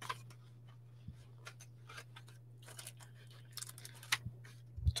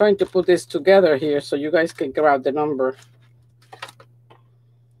 Trying to put this together here so you guys can grab the number.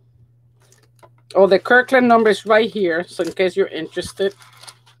 Oh, the Kirkland number is right here, so in case you're interested.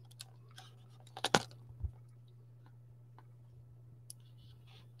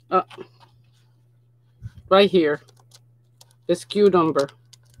 Right here. The SKU number.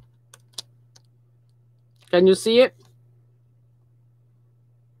 Can you see it?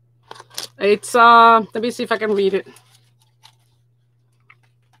 It's let me see if I can read it.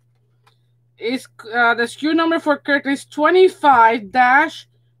 It's the SKU number for Kirklands is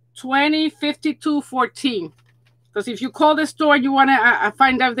 25-205214. Because if you call the store, you want to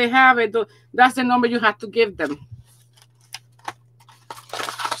find out if they have it. That's the number you have to give them.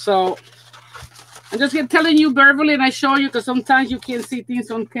 So I'm just telling you verbally, and I show you because sometimes you can't see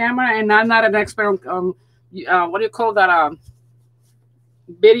things on camera, and I'm not an expert on what do you call that?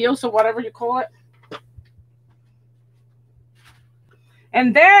 Videos or whatever you call it.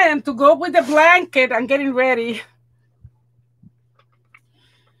 And then to go with the blanket, I'm getting ready.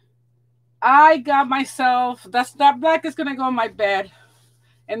 I got myself, that blanket's gonna go on my bed,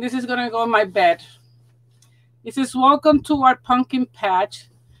 and this is gonna go on my bed. It says, "Welcome to our pumpkin patch,"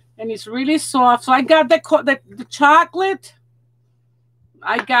 and it's really soft. So I got the chocolate,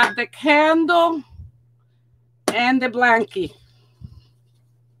 I got the candle, and the blankie.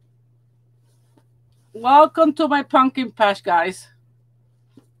 Welcome to my pumpkin patch, guys.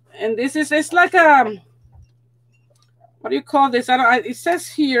 And this is, it's like a, what do you call this? It says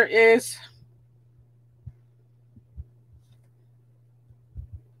here is,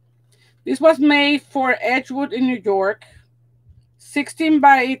 this was made for Edgewood in New York, 16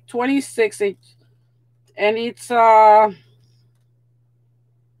 by 26 inch, and it's 100%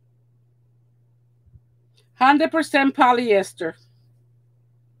 polyester.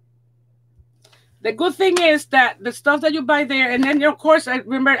 The good thing is that the stuff that you buy there, and then of course, I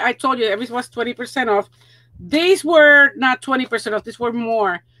remember I told you everything was 20% off. These were not 20% off. These were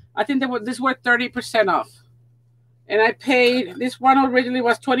more. I think these were 30% off. And I paid, this one originally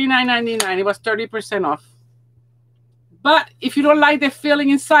was $29.99. It was 30% off. But if you don't like the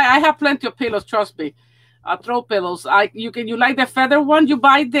feeling inside, I have plenty of pillows, trust me. Throw pillows. You like the feather one, you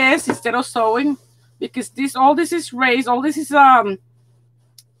buy this instead of sewing, because all this is raised, all this is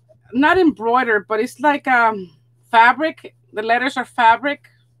not embroidered, but it's like fabric. The letters are fabric.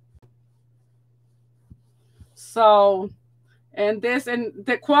 So, and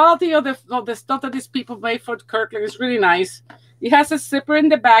the quality of the stuff that these people make for Kirkland is really nice. It has a zipper in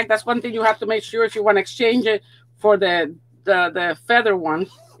the back. That's one thing you have to make sure if you want to exchange it for the feather one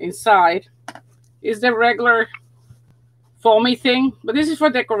inside. Is the regular foamy thing, but this is for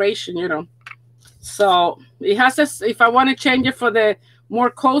decoration, you know. So it has this. If I want to change it for the more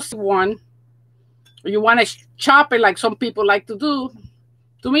cozy one, or you want to chop it like some people like to do,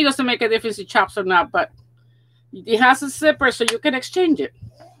 to me it doesn't make a difference if it chops or not, but it has a zipper so you can exchange it.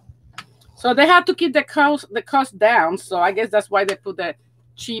 So they have to keep the cost down, so I guess that's why they put the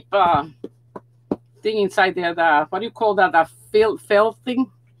cheap thing inside there. What do you call that? The felt thing.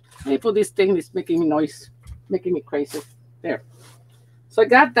 They put this thing that's making me noise, making me crazy. There. So I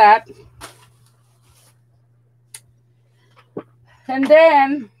got that. And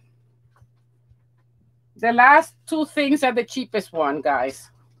then the last two things are the cheapest one,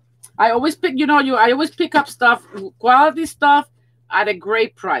 guys. I always pick, I always pick up stuff, quality stuff at a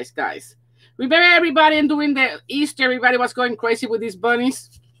great price, guys. Remember everybody in doing the Easter, everybody was going crazy with these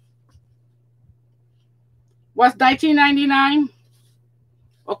bunnies? Was $19.99?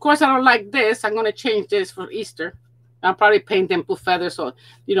 Of course, I don't like this. I'm going to change this for Easter. I'll probably paint them, put feathers or,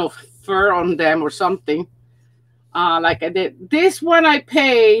 fur on them or something. Like I did. This one I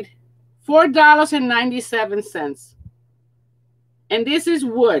paid $4.97. And this is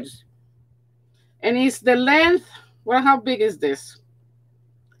wood. And it's the length. Well, how big is this?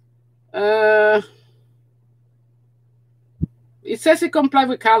 It says it complies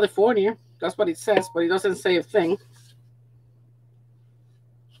with California. That's what it says, but it doesn't say a thing.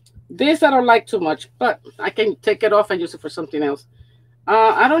 This I don't like too much, but I can take it off and use it for something else.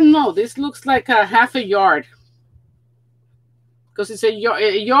 I don't know. This looks like a half a yard. Because it's a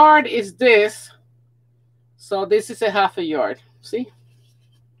yard is this. So this is a half a yard. See?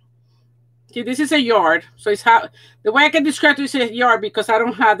 Okay, this is a yard. So it's how the way I can describe it is a yard because I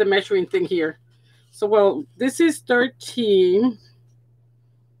don't have the measuring thing here. So, well, this is 13.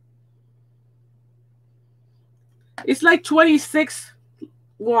 It's like 26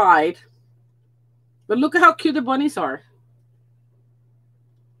 wide. But look at how cute the bunnies are.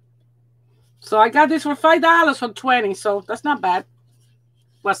 So I got this for $5 from 20. So that's not bad.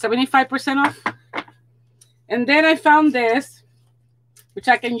 What, 75% off? And then I found this, which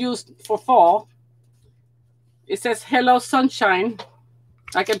I can use for fall. It says Hello Sunshine.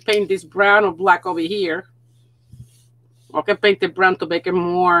 I can paint this brown or black over here. I can paint the brown to make it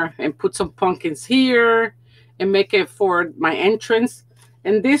more and put some pumpkins here and make it for my entrance.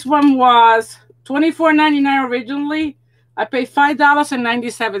 And this one was $24.99 originally. I paid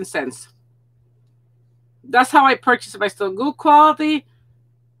 $5.97. That's how I purchased my stuff. Good quality,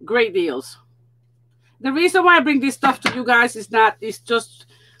 great deals. The reason why I bring this stuff to you guys is just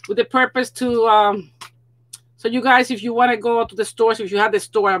with the purpose to, so you guys, if you want to go to the stores, if you have the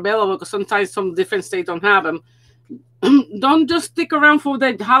store available, because sometimes some different states don't have them, don't just stick around for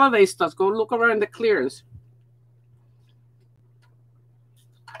the holiday stuff. Go look around the clearance.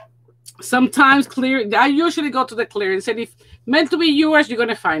 Sometimes I usually go to the clearance, and if meant to be yours, you're going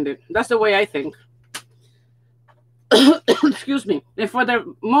to find it. That's the way I think. Excuse me. And for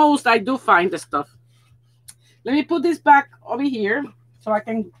the most, I do find the stuff. Let me put this back over here so I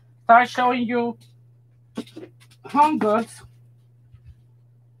can start showing you home goods.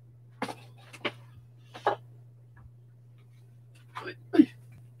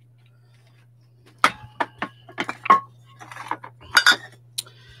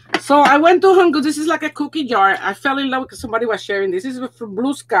 So I went to Home Goods. This is like a cookie jar. I fell in love because somebody was sharing this. This is for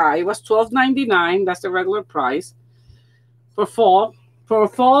Blue Sky. It was $12.99. That's the regular price for fall. For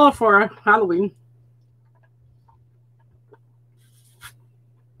fall or for Halloween.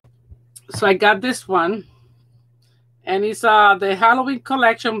 So I got this one. And it's the Halloween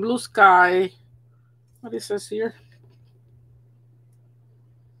collection, Blue Sky. What is this here?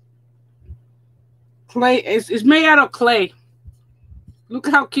 Clay. It's made out of clay. Look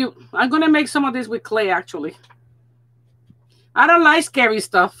how cute. I'm going to make some of this with clay, actually. I don't like scary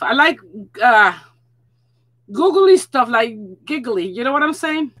stuff. I like googly stuff, like giggly. You know what I'm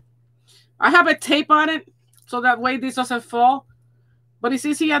saying? I have a tape on it, so that way this doesn't fall. But it's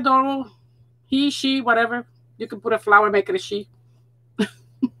easy, adorable. He, she, whatever. You can put a flower, make it a she.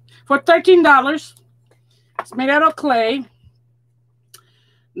 For $13. It's made out of clay.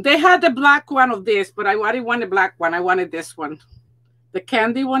 They had the black one of this, but I didn't want the black one. I wanted this one. The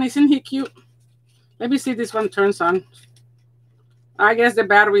candy one, isn't he cute? Let me see if this one turns on. I guess the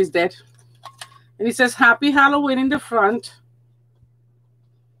battery is dead. And it says Happy Halloween in the front.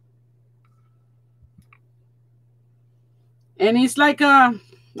 And it's like I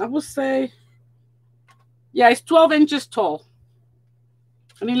would say, yeah, it's 12 inches tall.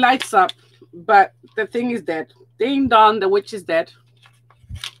 And it lights up, but the thing is dead. Ding dong, the witch is dead.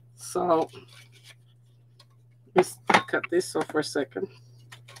 So let's cut this off for a second.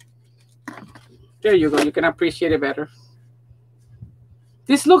 There you go. You can appreciate it better.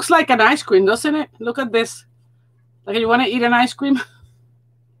 This looks like an ice cream, doesn't it? Look at this. Like you want to eat an ice cream?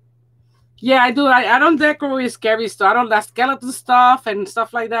 Yeah, I do. I don't decorate with scary stuff. I don't like skeleton stuff and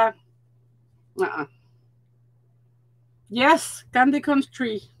stuff like that. Yes, Candy Cones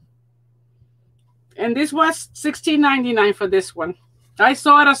Tree. And this was $16.99 for this one. I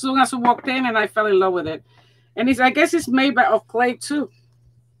saw it as soon as I walked in and I fell in love with it. And I guess it's made of clay too.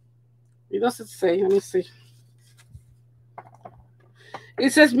 It doesn't say. Let me see.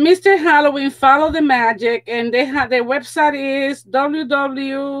 It says Mr. Halloween, follow the magic, and they have their website is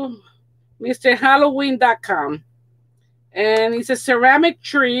www.mrhalloween.com. And it's a ceramic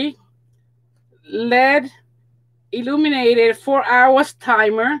tree, LED illuminated, 4 hours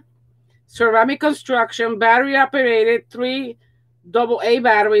timer, ceramic construction, battery operated, 3 AA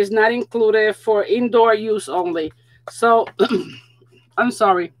batteries not included, for indoor use only. So I'm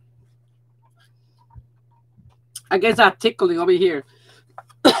sorry. I guess I'm tickling over here.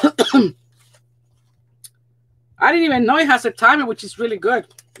 I didn't even know it has a timer, which is really good.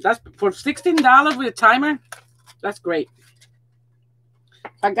 That's for $16 with a timer. That's great.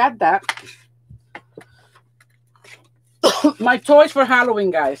 I got that. My toys for Halloween,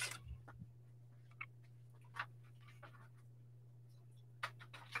 guys.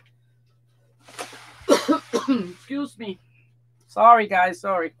 Excuse me. Sorry, guys.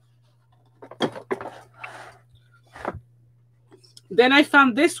 Sorry. Then I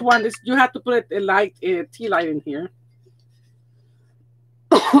found this one. This, you have to put a light, a tea light in here.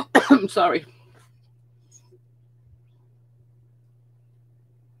 I'm sorry.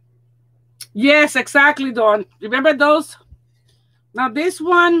 Yes, exactly, Dawn. Remember those? Now this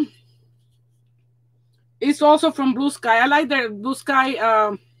one is also from Blue Sky. I like their Blue Sky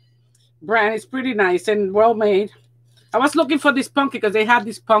brand. It's pretty nice and well made. I was looking for this pumpkin because they had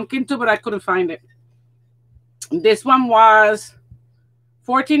this pumpkin too, but I couldn't find it. This one was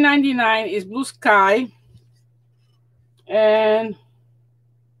 $14.99. It's Blue Sky. And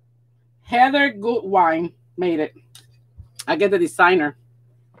Heather Goodwine made it. I get the designer.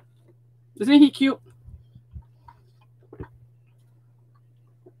 Isn't he cute?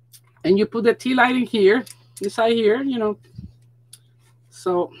 And you put the tea light in here, inside here, you know.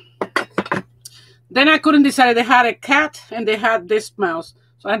 So then I couldn't decide. They had a cat and they had this mouse.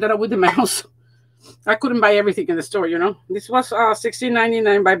 So I ended up with the mouse. I couldn't buy everything in the store, you know. This was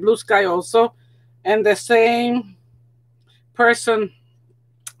 $16.99 by Blue Sky also. And the same person,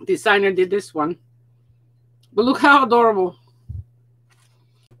 designer, did this one. But look how adorable.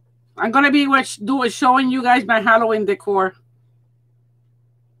 I'm going to be showing you guys my Halloween decor.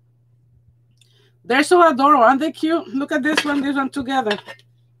 They're so adorable. Aren't they cute? Look at this one together.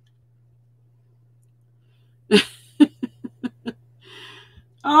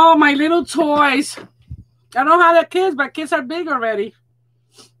 Oh, my little toys. I don't have the kids, but kids are big already.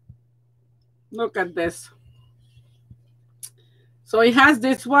 Look at this. So it has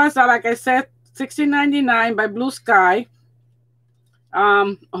this one, so like I said, $16.99 by Blue Sky.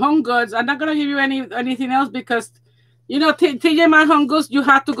 Home Goods. I'm not gonna give you anything else because, you know, TJ Maxx Home Goods, you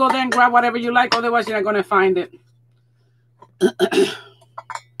have to go there and grab whatever you like, otherwise you're not gonna find it.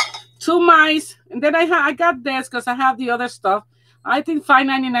 2 mice, and then I got this because I have the other stuff. I think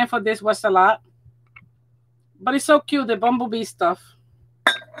 $5.99 for this was a lot, but it's so cute, the bumblebee stuff.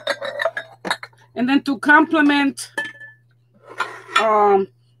 And then to complement the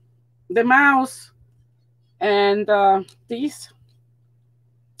mouse and these,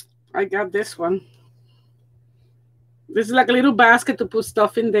 I got this one. This is like a little basket to put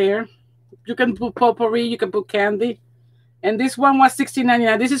stuff in there. You can put potpourri, you can put candy. And this one was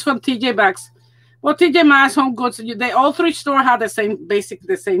 $16.99. This is from TJ Maxx. Well, TJ Maxx, Home Goods, they all 3 stores have the same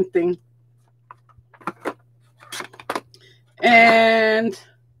thing. And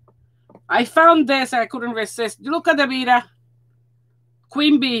I found this. I couldn't resist. Look at the Vita.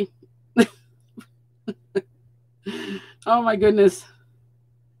 Queen Bee. Oh, my goodness.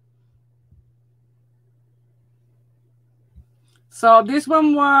 So this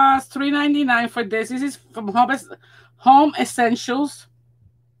one was $3.99 for this. This is from Home Essentials.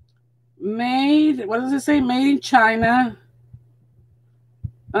 Made, what does it say? Made in China.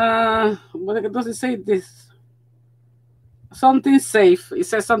 What does it say? This something safe. It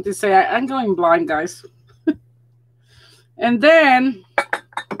says something safe. I'm going blind, guys. And then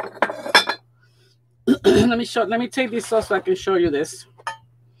let me take this off so I can show you this.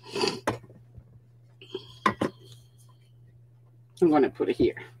 I'm going to put it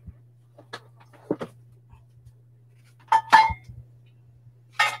here.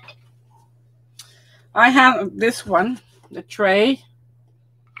 I have this one, the tray.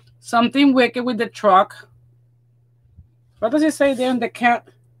 Something wicked with the truck. What does it say there in the cat?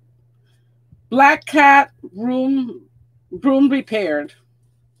 Black cat broom repaired.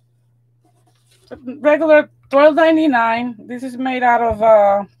 Regular $12.99. This is made out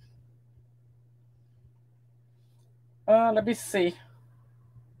of let me see.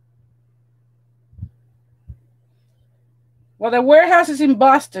 Well, the warehouse is in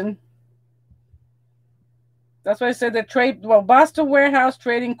Boston. That's why I said the trade. Well, Boston Warehouse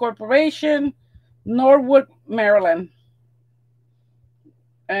Trading Corporation, Norwood, Maryland.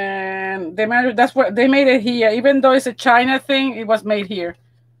 And they made it, that's what they made it here. Even though it's a China thing, it was made here.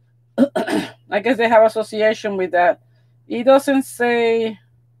 I guess they have association with that. It doesn't say.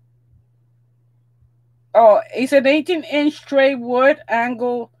 Oh, it's an 18-inch straight wood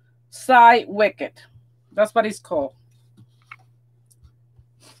angle side wicket. That's what it's called.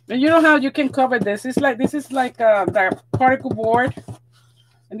 And you know how you can cover this? It's like this is like the particle board,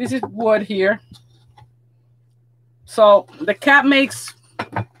 and this is wood here. So the cat makes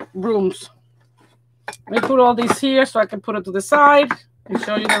rooms. Let me put all these here so I can put it to the side and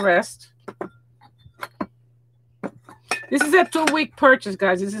show you the rest. This is a 2-week purchase,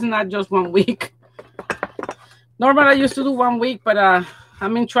 guys. This is not just 1 week. Normally I used to do 1 week, but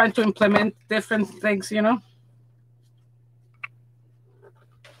I'm in trying to implement different things, you know.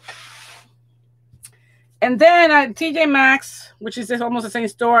 And then at TJ Maxx, which is almost the same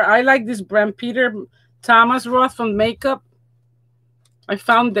store, I like this brand, Peter Thomas Roth from Makeup. I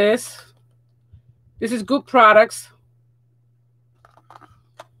found this. This is good products.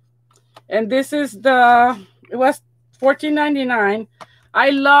 And this is it was $14.99. I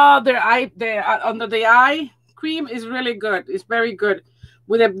love their under the eye cream is really good. It's very good.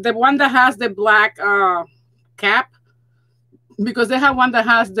 With the one that has the black cap, because they have one that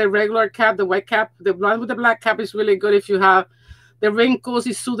has the regular cap, the white cap. The one with the black cap is really good if you have the wrinkles.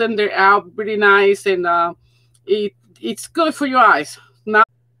 It's soothing them out pretty nice, and it's good for your eyes. Now,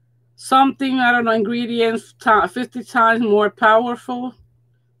 something, I don't know, ingredients 50 times more powerful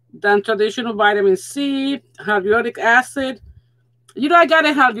than traditional vitamin C, hyaluronic acid. You know, I got a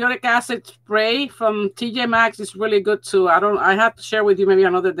hyaluronic acid spray from TJ Maxx. It's really good too. I have to share with you maybe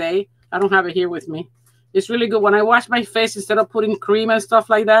another day. I don't have it here with me. It's really good. When I wash my face, instead of putting cream and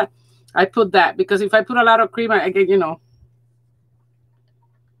stuff like that, I put that, because if I put a lot of cream, I get, you know.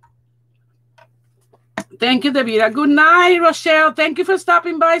 Thank you, Davida. Good night, Rochelle. Thank you for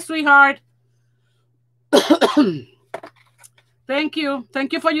stopping by, sweetheart. Thank you.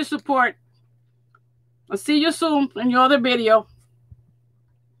 Thank you for your support. I'll see you soon in your other video.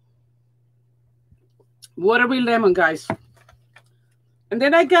 Watery lemon, guys. And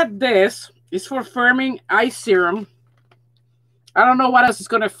then I got this. It's for firming eye serum. I don't know what else is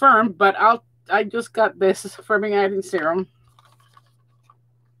going to firm, but I just got this firming eye serum.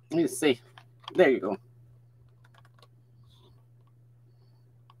 Let me see. There you go.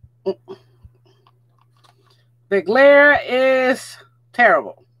 The glare is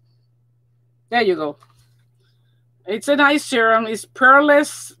terrible. There you go. It's an eye serum. It's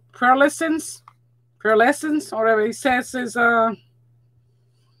pearlescence, whatever it says is I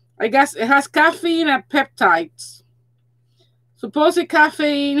guess it has caffeine and peptides. Supposed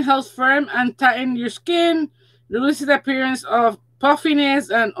caffeine helps firm and tighten your skin, reduces the appearance of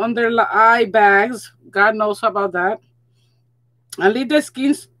puffiness and under the eye bags. God knows about that. And leave the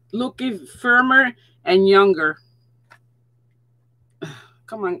skin looking firmer and younger.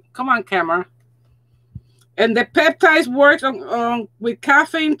 Come on, camera. And the peptides work with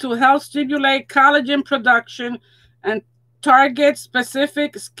caffeine to help stimulate collagen production and target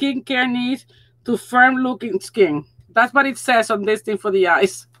specific skincare needs to firm-looking skin. That's what it says on this thing for the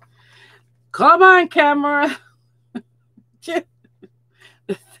eyes. Come on, camera. The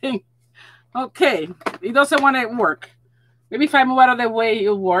thing. Okay. It doesn't want to work. Maybe if I move out of the way,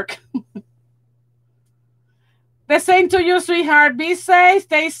 it'll work. The same to you, sweetheart. Be safe.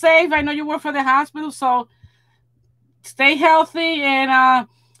 Stay safe. I know you work for the hospital, so stay healthy,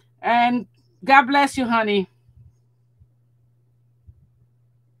 and God bless you, honey.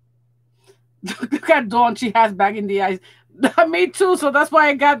 Look at Dawn. She has back in the eyes. Me too, so that's why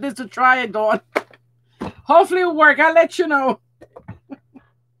I got this to try it, Dawn. Hopefully it'll work. I'll let you know.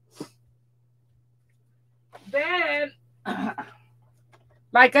 Then,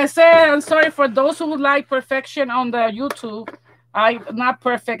 like I said, I'm sorry for those who like perfection on the YouTube. I'm not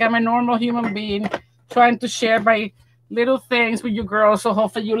perfect. I'm a normal human being trying to share my little things with you girls. So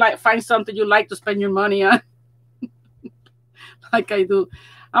hopefully you find something you like to spend your money on. Like I do.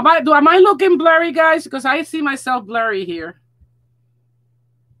 Am I looking blurry, guys? Because I see myself blurry here.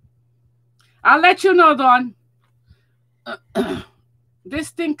 I'll let you know, Dawn.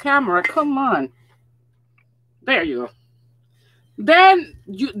 This thing camera, come on. There you go. Then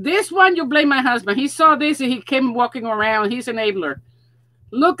this one you blame my husband. He saw this and he came walking around. He's an enabler.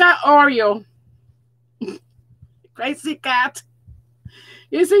 Look at Oreo. Crazy cat.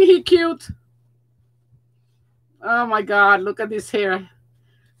 Isn't he cute? Oh my God, look at this hair.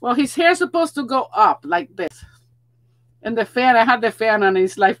 Well, his hair is supposed to go up like this. And the fan, I had the fan on,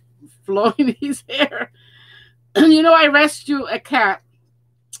 it's like flowing his hair. You know, I rescued a cat.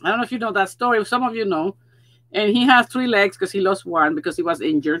 I don't know if you know that story. Some of you know. And he has 3 legs because he lost one because he was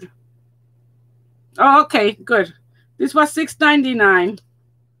injured. Oh, okay, good. This was $6.99.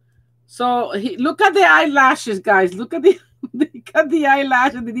 So look at the eyelashes, guys. Look at the look at the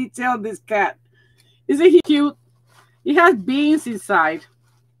eyelash and the detail of this cat. Isn't he cute? He has beans inside.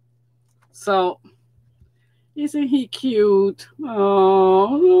 So isn't he cute?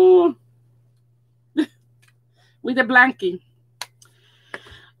 Oh, with a blankie.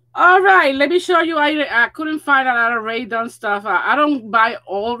 All right, let me show you. I couldn't find a lot of Ray-Don stuff. I don't buy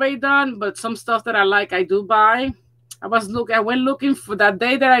all Ray-Don, but some stuff that I like, I do buy. I went looking for that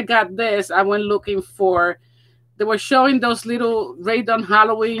day that I got this. I went looking for. They were showing those little Ray-Don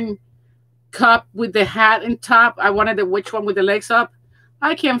Halloween cup with the hat and top. I wanted the which one with the legs up.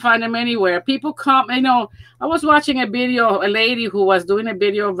 I can't find them anywhere. People come. I was watching a video. A lady who was doing a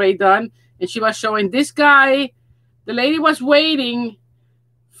video of Ray-Don, and she was showing this guy. The lady was waiting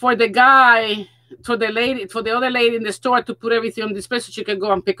for the guy, for the other lady in the store to put everything on display so she could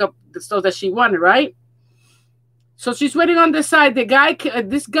go and pick up the stuff that she wanted, right? So she's waiting on the side.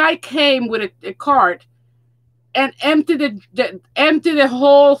 This guy came with a cart and emptied the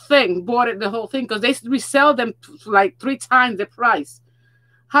whole thing, bought it the whole thing because they resell them like 3 times the price.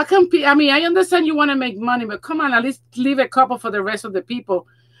 How come? I understand you want to make money, but come on, at least leave a couple for the rest of the people.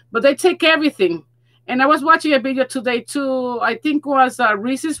 But they take everything. And I was watching a video today too. I think it was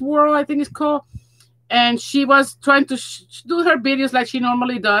Reese's World, I think it's called. And she was trying to do her videos like she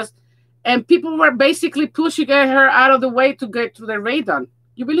normally does. And people were basically pushing her out of the way to get to the Ray-Don.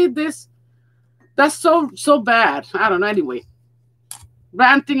 You believe this? That's so bad. I don't know. Anyway,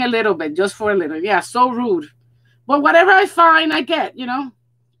 ranting a little bit, just for a little. Yeah, so rude. But whatever I find, I get,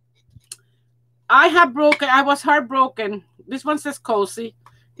 I was heartbroken. This one says cozy.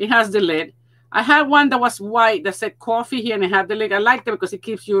 It has the lid. I had one that was white that said coffee here and it had the lid. I liked it because it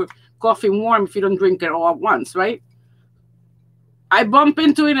keeps your coffee warm if you don't drink it all at once, right? I bumped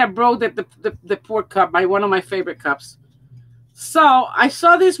into it and I broke the poor cup, one of my favorite cups. So I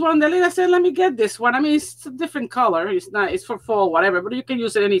saw this one, the lid. I said, let me get this one. It's a different color. It's for fall, whatever, but you can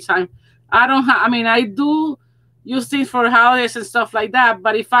use it anytime. I do use things for holidays and stuff like that,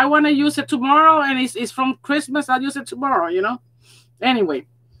 but if I want to use it tomorrow and it's from Christmas, I'll use it tomorrow, Anyway.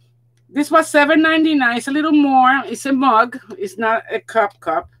 This was $7.99. It's a little more. It's a mug. It's not a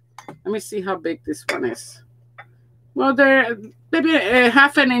cup. Let me see how big this one is. Well, they're maybe a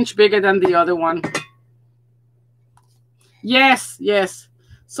half an inch bigger than the other one. Yes.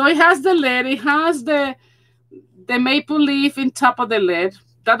 So it has the lid. It has the maple leaf in top of the lid.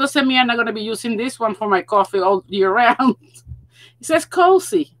 That doesn't mean I'm not going to be using this one for my coffee all year round. It says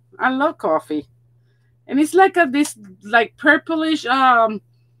cozy. I love coffee. And it's like this purplish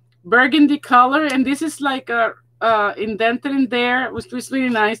burgundy color, and this is like indented in there, which is really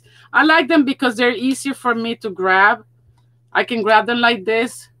nice. I like them because they're easier for me to grab. I can grab them like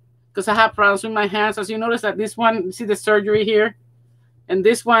this because I have problems with my hands. As you notice that this one, you see the surgery here, and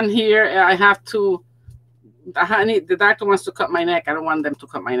this one here, the doctor wants to cut my neck. I don't want them to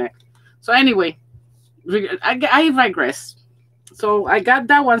cut my neck. So anyway, I digress. So I got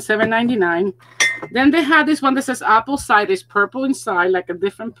that one, $7.99. Then they had this one that says apple cider. It's purple inside, like a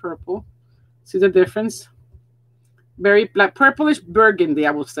different purple. See the difference? Very like purplish burgundy,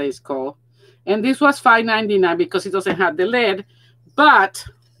 I would say it's called. And this was $5.99 because it doesn't have the lid. But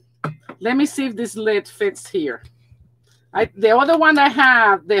let me see if this lid fits here. The other one I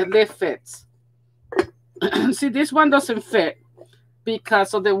have, the lid fits. See, this one doesn't fit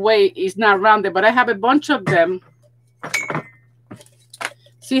because of the way it's not rounded. But I have a bunch of them.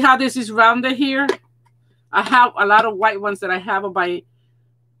 See how this is rounded here? I have a lot of white ones that I have on my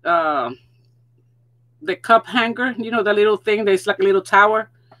the cup hanger. The little thing that's like a little tower.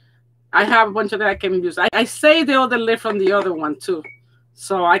 I have a bunch of that I can use. I saved the other lid from the other one too,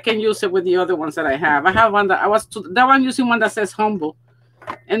 so I can use it with the other ones that I have. I have one that I'm using one that says humble.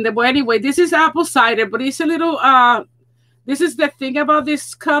 And anyway, this is apple cider, but it's a little. This is the thing about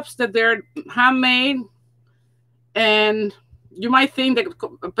these cups, that they're handmade, and you might think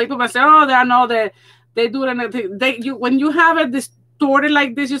that people might say, "Oh, they know that they do it." When you have it distorted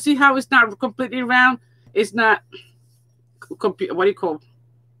like this, you see how it's not completely round. It's not what do you call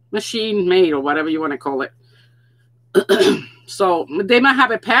machine made or whatever you want to call it. So they might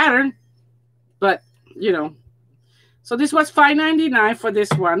have a pattern, but So this was $5.99 for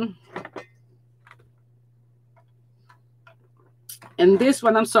this one. And this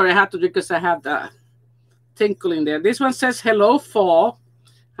one, I'm sorry, I have to drink because I have the tinkle in there. This one says Hello Fall.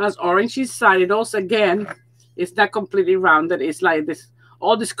 Has orange inside. It also, again, it's not completely rounded. It's like this,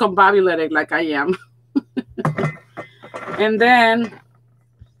 all discombobulated like I am. And then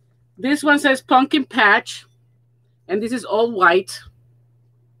this one says Pumpkin Patch. And this is all white.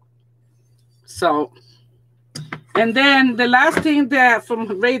 So, and then the last thing that from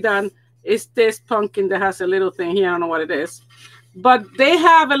Raydon is this pumpkin that has a little thing here. I don't know what it is. But they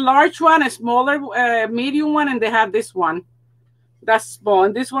have a large one, a smaller, medium one, and they have this one. That's small.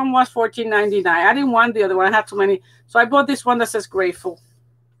 And this one was $14.99. I didn't want the other one. I had too many. So I bought this one that says Grateful.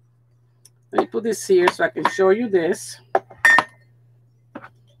 Let me put this here so I can show you this.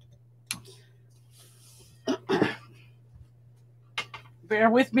 Bear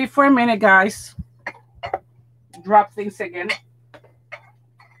with me for a minute, guys. Drop things again.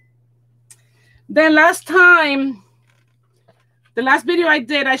 Then last time, the last video I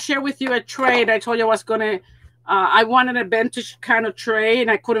did, I shared with you a tray. I told you I was going to, I wanted a vintage kind of tray,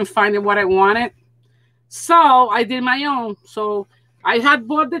 and I couldn't find what I wanted. So I did my own. So I had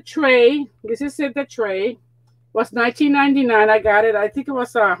bought the tray. This is it, the tray. It was $19.99. I got it. I think it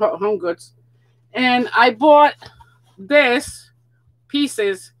was Home Goods. And I bought this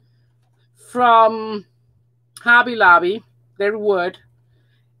pieces from Hobby Lobby. They're wood.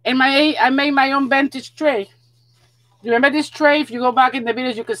 And I made my own vintage tray. You remember this tray? If you go back in the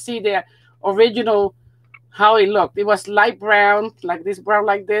videos, you can see the original, how it looked. It was light brown, like this brown,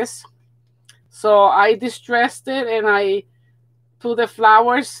 like this. So I distressed it, and I put the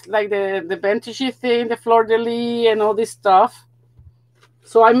flowers, like the vintage thing, the fleur-de-lis, and all this stuff.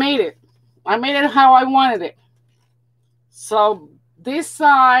 So I made it. I made it how I wanted it. So this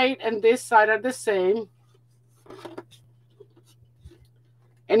side and this side are the same.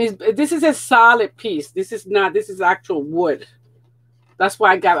 And this is a solid piece. This is not, this is actual wood. That's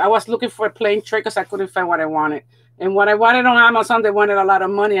why I was looking for a plain tray because I couldn't find what I wanted. And what I wanted on Amazon, they wanted a lot of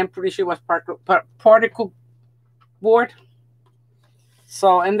money. I'm pretty sure it was particle board.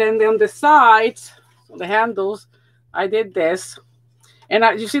 So, and then on the sides, the handles, I did this.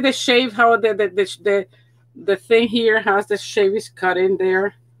 And you see the shave, how the thing here has the shave is cut in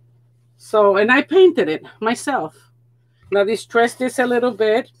there. So, and I painted it myself. Now distress this a little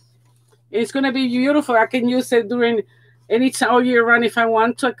bit. It's going to be beautiful. I can use it during any time all year round if I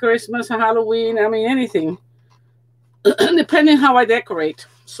want to, Christmas or Halloween. I mean, anything. Depending how I decorate.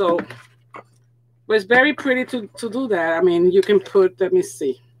 So, but it's very pretty to do that. I mean, you can put, let me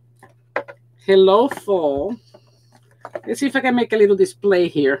see. Hello, Fall. Let's see if I can make a little display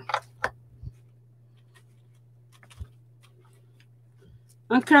here.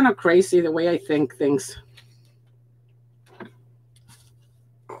 I'm kind of crazy the way I think things.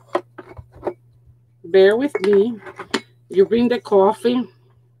 Bear with me. You bring the coffee.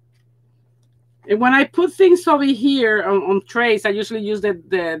 And when I put things over here on trays, I usually use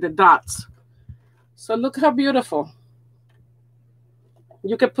the dots. So look how beautiful.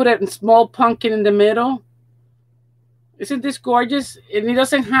 You can put a small pumpkin in the middle. Isn't this gorgeous? And it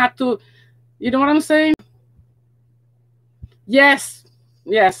doesn't have to, you know what I'm saying? Yes.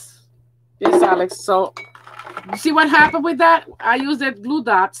 Yes. Yes, Alex. So you see what happened with that? I use the glue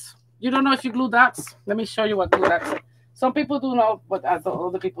dots. You don't know if you glue dots? Let me show you what glue dots are. Some people do know, but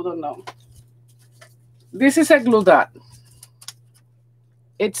other people don't know. This is a glue dot.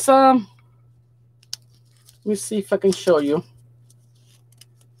 It's let me see if I can show you.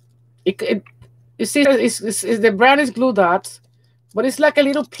 You see, it's the brand is glue dots, but it's like a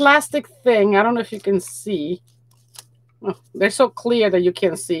little plastic thing. I don't know if you can see. Oh, they're so clear that you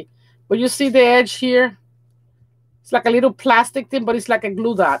can't see. But you see the edge here? It's like a little plastic thing, but it's like a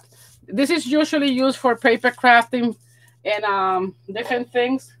glue dot. This is usually used for paper crafting and different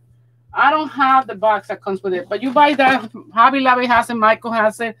things. I don't have the box that comes with it, but you buy that. Hobby Lobby has it, Michael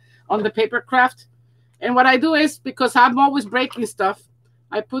has it on the paper craft. And what I do is, because I'm always breaking stuff,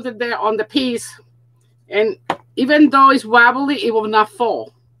 I put it there on the piece. And even though it's wobbly, it will not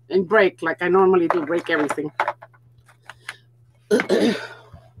fall and break like I normally do, break everything.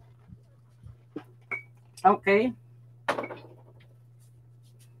 Okay.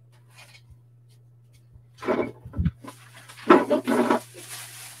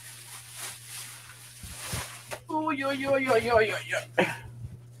 Oh, yo.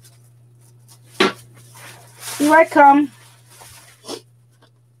 Here I come.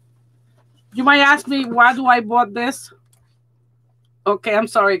 You might ask me, why do I bought this? Okay, I'm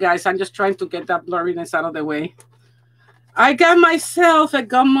sorry, guys. I'm just trying to get that blurriness out of the way. I got myself a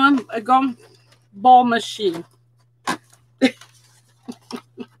gumball machine.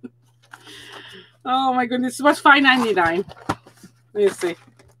 Oh my goodness, it was $5.99. Let me see.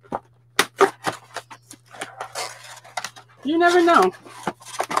 You never know.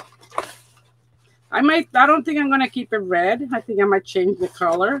 I don't think I'm gonna keep it red. I think I might change the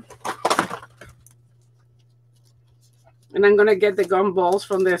color. And I'm gonna get the gumballs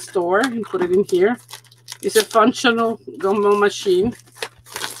from the store and put it in here. It's a functional gumball machine.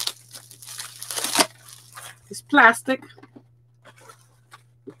 It's plastic,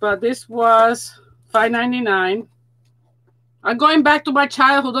 but this was $5.99. I'm going back to my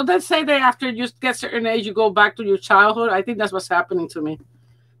childhood. Don't they say that after you get a certain age, you go back to your childhood? I think that's what's happening to me.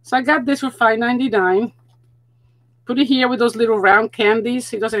 So I got this for $5.99. Put it here with those little round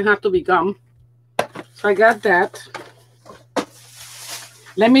candies. It doesn't have to be gum. So I got that.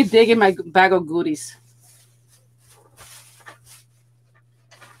 Let me dig in my bag of goodies.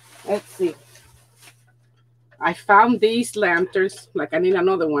 Let's see. I found these lanterns. Like I need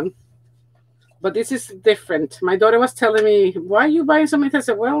another one. But this is different. My daughter was telling me, why are you buying something? I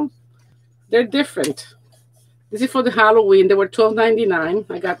said, well, they're different. This is for the Halloween. They were $12.99.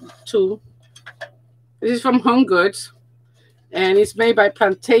 I got two. This is from Home Goods. And it's made by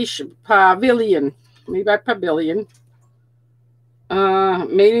Pavilion. Made by Pavilion.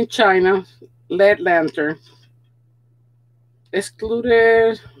 Made in China. LED lantern.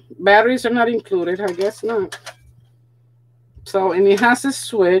 Excluded. Batteries are not included. I guess not. So, and it has a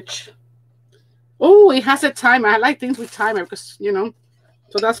switch. Oh, it has a timer. I like things with timer because, you know,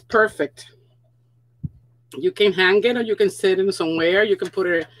 so that's perfect. You can hang it or you can sit in somewhere. You can put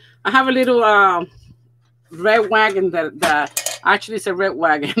it. I have a little red wagon that actually is a red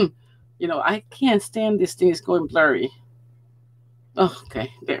wagon. You know, I can't stand this thing. It's going blurry. Oh,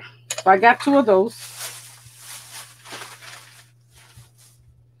 okay, there. So I got two of those.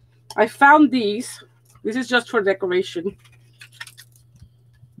 I found these. This is just for decoration.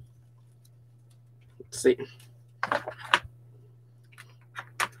 Let's see.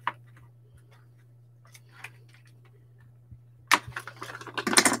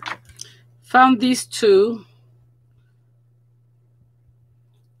 Found these two.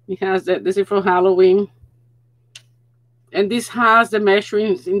 It has that. This is for Halloween. And this has the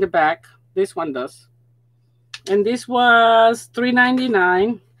measurings in the back. This one does. And this was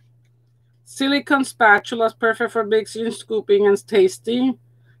 $3.99. Silicone spatulas, perfect for mixing, scooping, and tasty.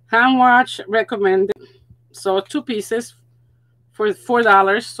 Hand wash recommended. So 2 pieces for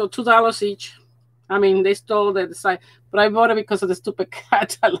 $4. So $2 each. I mean, they stole the design, but I bought it because of the stupid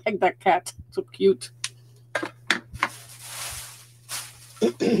cat. I like that cat. So cute.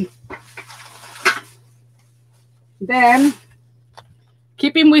 Then,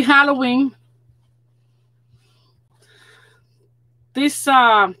 keeping with Halloween, these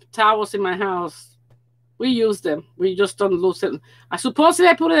towels in my house, we use them. We just don't lose it. I suppose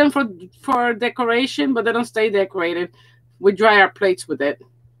I put them for decoration, but they don't stay decorated. We dry our plates with it.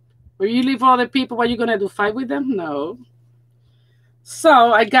 Where you leave other people, what are you going to do, fight with them? No.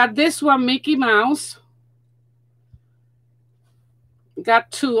 So I got this one, Mickey Mouse.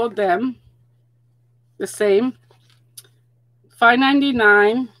 Got 2 of them. The same.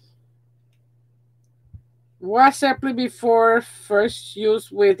 $5.99. Was separately before first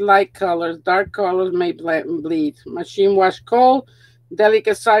use with light colors. Dark colors may bleed. Machine wash cold,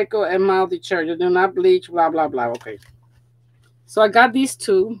 delicate cycle, and mild detergent. Do not bleach, blah, blah, blah. Okay. So I got these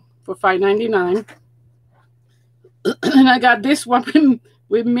 2 for $5.99. And I got this one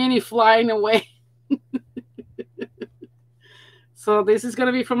with Minnie flying away. So this is going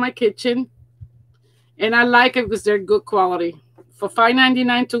to be for my kitchen. And I like it because they're good quality. For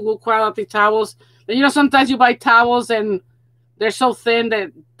 $5.99 to good quality towels. And you know, sometimes you buy towels and they're so thin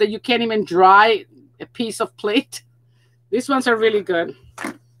that you can't even dry a piece of plate. These ones are really good.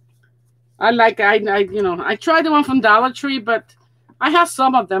 I like, you know, I tried the one from Dollar Tree, but I have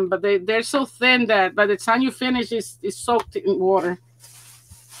some of them, but they're so thin that by the time you finish, it's soaked in water.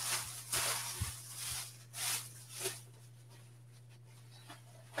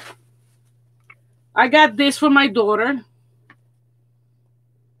 I got this for my daughter.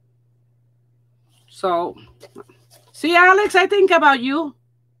 So, see, Alex, I think about you.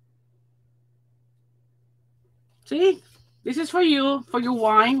 See, this is for you, for your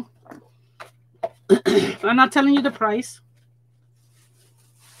wine. I'm not telling you the price.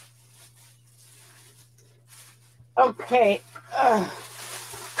 Okay.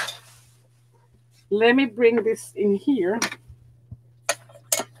 Let me bring this in here.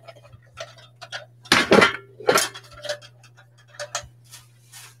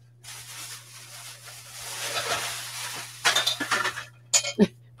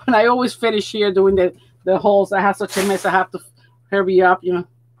 And I always finish here doing the holes. I have such a mess. I have to hurry up, you know.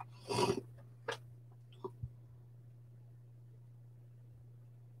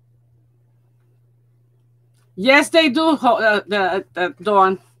 Yes, they do,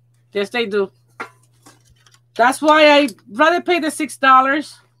 Dawn. Yes, they do. That's why I rather pay the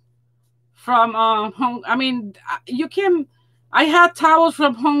 $6 from home. I mean, you can. I had towels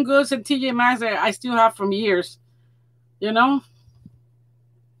from Home Goods and TJ Maxx that I still have from years. You know?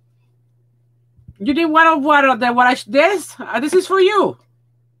 You didn't want to what that what I this is for you.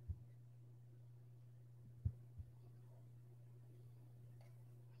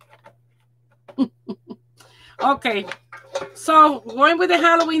 Okay. So going with the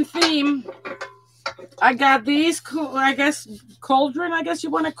Halloween theme, I got these, I guess, cauldron, I guess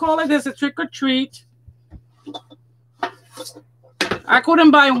you want to call it. There's a trick or treat. I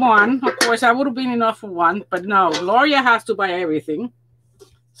couldn't buy one. Of course, I would have been enough for one, but no, Gloria has to buy everything.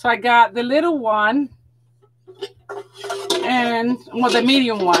 So I got the little one and, well, the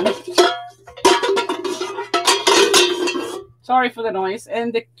medium one. Sorry for the noise.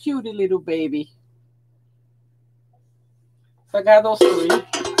 And the cutie little baby. So I got those three.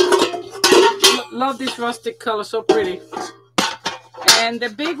 Love this rustic color, so pretty. And the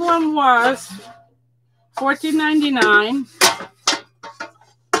big one was $14.99.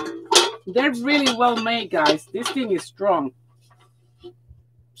 They're really well made, guys. This thing is strong.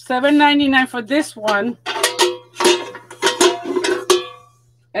 $7.99 for this one.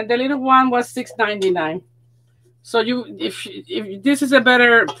 And the little one was $6.99. So if this is a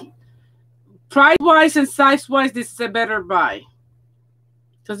better price-wise and size-wise, this is a better buy.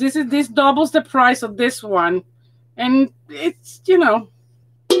 Because this doubles the price of this one. And it's, you know.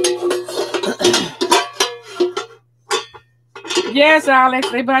 Yes,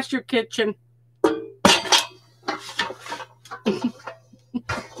 Alex, they bashed your kitchen.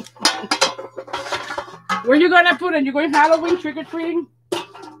 Where you gonna put it? You going Halloween trick-or-treating?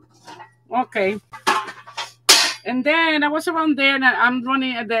 Okay. And then I was around there and I'm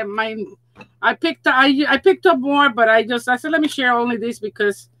running at I picked up more, but I said let me share only this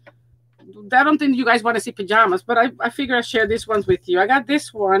because I don't think you guys want to see pajamas, but I figure I share these ones with you. I got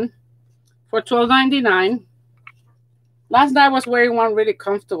this one for $12.99. Last night I was wearing one really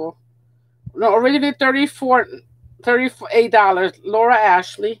comfortable. No, originally $38. Laura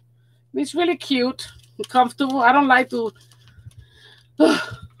Ashley. It's really cute and comfortable. I don't like to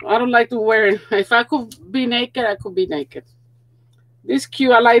wear it. If I could be naked, I could be naked. This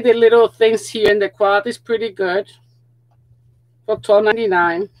cute. I like the little things here, and the quality is pretty good. For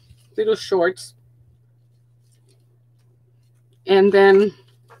 $12.99. Little shorts. And then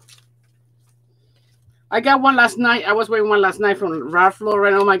I got one last night. I was wearing one last night from Ralph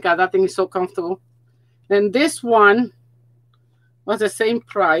Lauren. Oh my God, that thing is so comfortable. Then this one was the same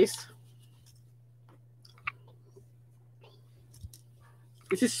price.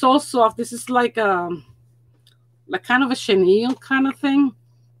 This is so soft. This is like kind of a chenille kind of thing.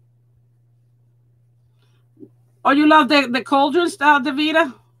 Oh, you love the cauldrons,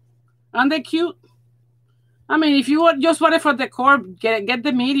 Davida? Aren't they cute? I mean, if you just want it for decor, get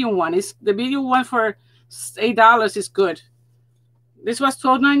the medium one. The medium one for $8 is good. This was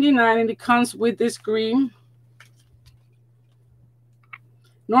 $12.99 and it comes with this green.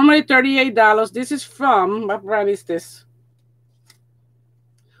 Normally $38. This is from, what brand is this?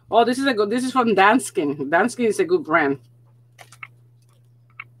 Oh, this is from Danskin. Danskin is a good brand.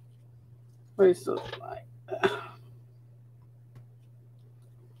 What is it like?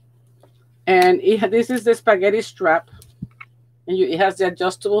 And this is the spaghetti strap. And it has the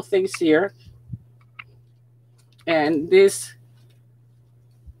adjustable things here. And this,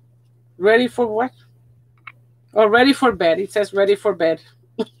 ready for what? Oh, ready for bed. It says ready for bed.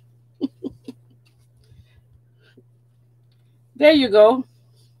 There you go.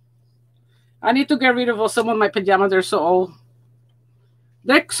 I need to get rid of some of my pajamas. They're so old.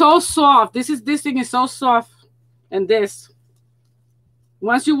 They're so soft. This thing is so soft. And this.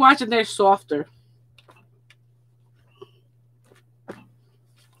 Once you wash it, they're softer.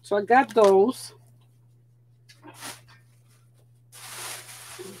 So I got those.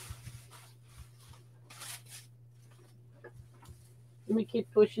 Let me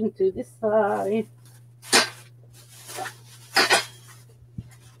keep pushing to this side.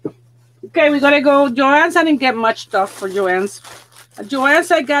 Okay, we gotta go. Joann's, I didn't get much stuff for Joann's.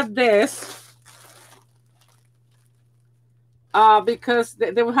 Joann's, I got this. Because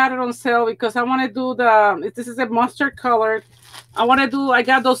they had it on sale because I want to do this is a mustard color. I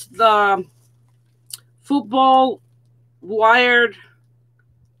got the football wired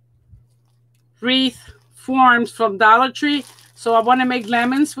wreath forms from Dollar Tree. So I want to make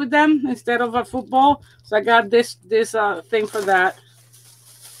lemons with them instead of a football. So I got this thing for that.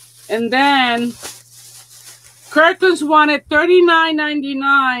 And then Kirklands wanted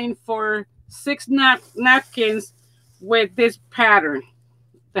 $39.99 for 6 napkins with this pattern,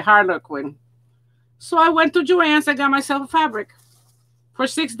 the Harlequin. So I went to Joann's. I got myself a fabric for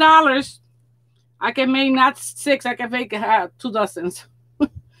 $6. I can make not 6, I can make 2 dozens.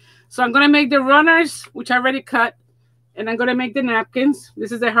 So I'm going to make the runners, which I already cut. And I'm going to make the napkins.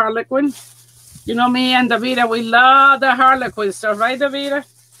 This is the Harlequin. You know me and Davida, we love the Harlequin stuff, right, Davida?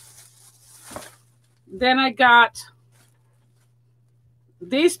 Then I got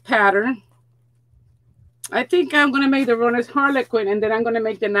this pattern. I think I'm going to make the runners Harlequin, and then I'm going to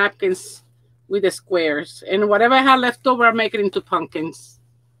make the napkins with the squares. And whatever I have left over, I'll make it into pumpkins.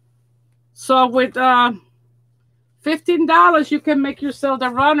 So with $15, you can make yourself the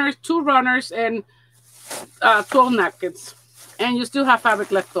runners, 2 runners, and 12 napkins. And you still have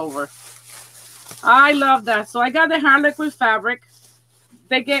fabric left over. I love that. So I got the Harlequin fabric.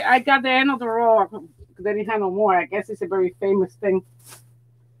 I got the end of the row. They didn't have no more. I guess it's a very famous thing.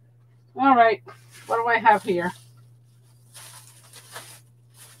 All right. What do I have here?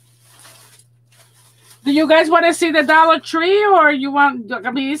 Do you guys want to see the Dollar Tree, or you want?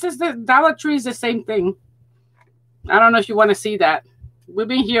 I mean, this is the Dollar Tree is the same thing. I don't know if you want to see that. We've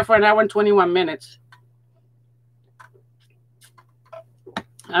been here for an hour and 21 minutes.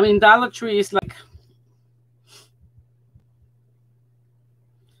 I mean, Dollar Tree is like,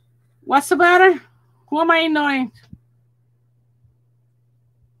 what's the matter? Who am I annoying?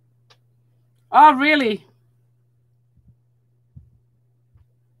 Oh, really?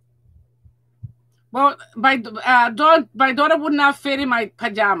 Well, my daughter would not fit in my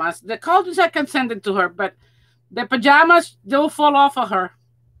pajamas. The colors I can send it to her, but the pajamas, they'll fall off of her.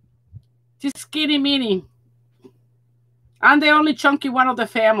 She's skinny mini. I'm the only chunky one of the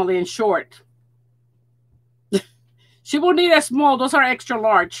family and short. She will need a small. Those are extra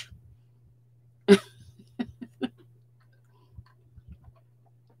large.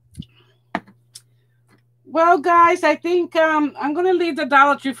 Well, guys, I think I'm going to leave the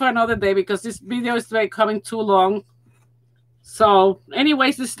Dollar Tree for another day because this video is becoming too long. So,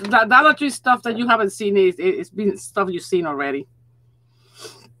 anyways, this Dollar Tree stuff that you haven't seen, it's been stuff you've seen already.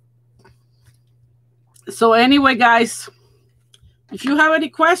 So, anyway, guys, if you have any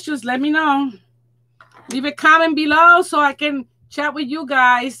questions, let me know. Leave a comment below so I can chat with you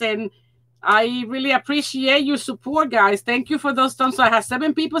guys. And I really appreciate your support, guys. Thank you for those thumbs. So I have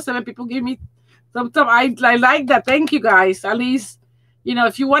 7 people. 7 people give me thumbs up. I like that. Thank you, guys. At least, you know,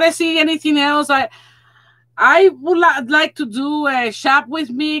 if you want to see anything else, I would like to do a shop with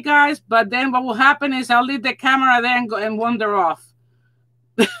me, guys. But then what will happen is I'll leave the camera there and go and wander off.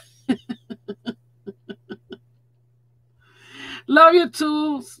 Love you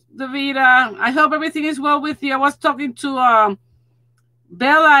too, Davida. I hope everything is well with you. I was talking to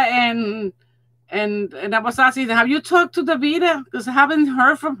Bella and I was asking, have you talked to Davida? Because I haven't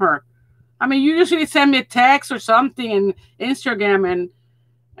heard from her. I mean, you usually send me a text or something in Instagram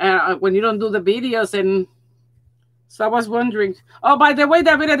and when you don't do the videos. And so I was wondering. Oh, by the way,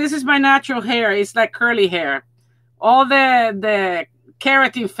 Davida, this is my natural hair. It's like curly hair. All the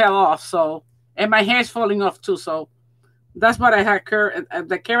keratin fell off, so, and my hair is falling off too, so that's what I had.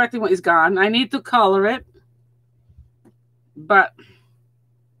 The keratin is gone. I need to color it, but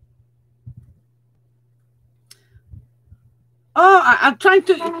I'm trying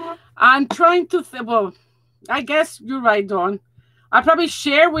to. Well, I guess you're right, Dawn. I'll probably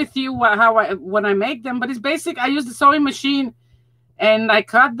share with you when I make them, but it's basic. I use the sewing machine and I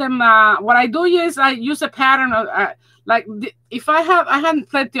cut them. What I do is I use a pattern of if I have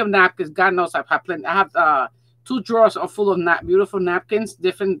plenty of napkins. God knows I have plenty. I have 2 drawers are full of beautiful napkins,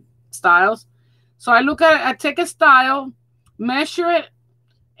 different styles. So I take a style, measure it,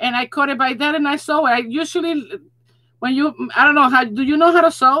 and I cut it by that, and I sew it. I usually, I don't know do you know how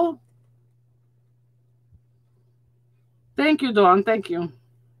to sew? Thank you, Dawn. Thank you.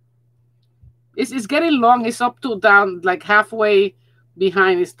 It's getting long. It's up to down, like halfway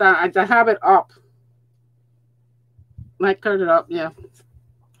behind. It's down. I have it up. I cut it up. Yeah.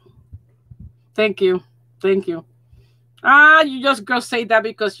 Thank you. Thank you. You just go say that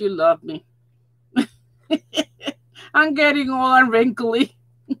because you love me. I'm getting all unwrinkly.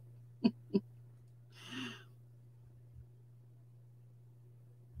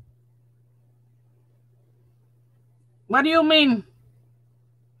 What do you mean?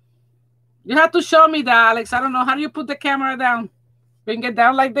 You have to show me that, Alex. I don't know. How do you put the camera down? Bring it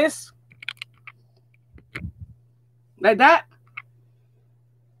down like this? Like that?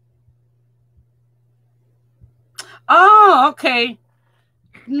 Oh, okay.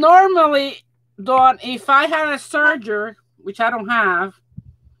 Normally, Dawn, if I had a serger, which I don't have,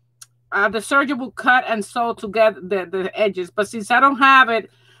 the serger will cut and sew together the edges. But since I don't have it,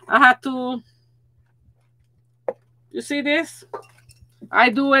 I have to. You see this? I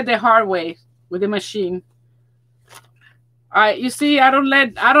do it the hard way with the machine. You see, I don't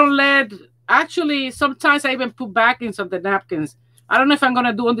let Actually, sometimes I even put backings of the napkins. I don't know if I'm going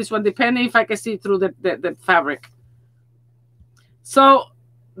to do on this one, depending if I can see through the fabric. So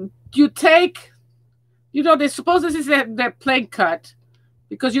you take, they suppose this is the plain cut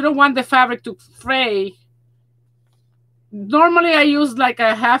because you don't want the fabric to fray. Normally I use like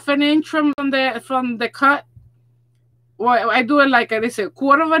a 1/2 inch from the cut. Well, I do it like this, a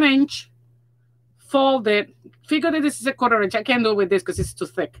 1/4 inch, fold it. Figure that this is a 1/4 inch. I can't do it with this because it's too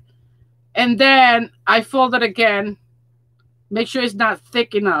thick. And then I fold it again. Make sure it's not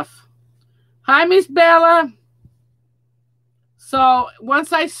thick enough. Hi, Miss Bella. So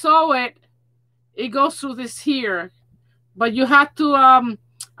once I sew it, it goes through this here. But you have to,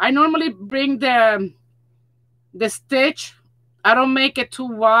 I normally bring the stitch. I don't make it too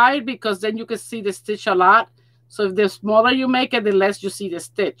wide because then you can see the stitch a lot. So if the smaller you make it, the less you see the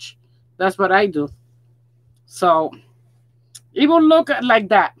stitch. That's what I do. So it will look like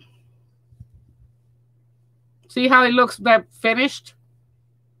that. See how it looks that finished?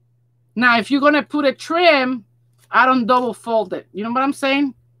 Now, if you're going to put a trim, I don't double fold it. You know what I'm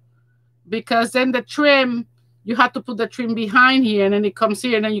saying? Because then the trim, you have to put the trim behind here, and then it comes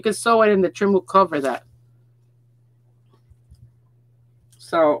here, and then you can sew it, and the trim will cover that.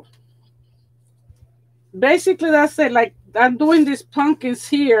 So basically that's it. Like, I'm doing these pumpkins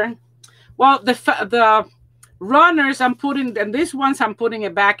here. Well, the runners I'm putting, and these ones I'm putting a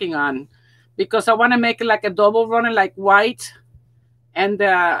backing on because I want to make it like a double runner, like white and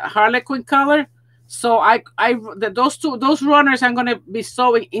the Harlequin color. So those runners I'm going to be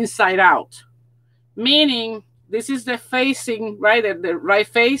sewing inside out, meaning this is the facing, right, the right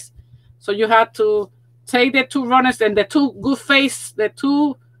face. So you have to take the two runners and the two face that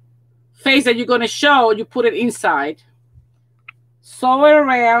you're going to show, you put it inside. Sew it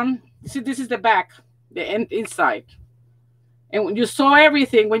around. See, this is the back, the inside. And when you sew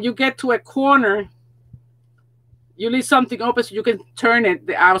everything, when you get to a corner, you leave something open so you can turn it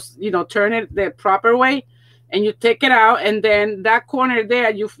turn it the proper way, and you take it out, and then that corner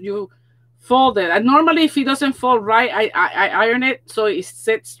there you fold it. And normally, if it doesn't fold right, I iron it so it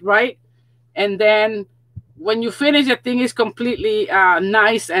sits right, and then when you finish, the thing is completely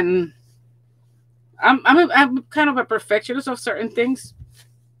nice. And I'm kind of a perfectionist of certain things.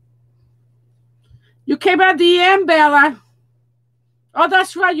 You came at the end, Bella. Oh,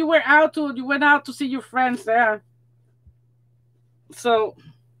 that's right. You went out to see your friends there. So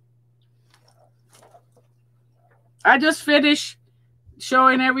I just finished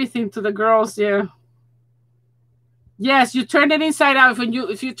showing everything to the girls. Yeah. Yes, you turn it inside out.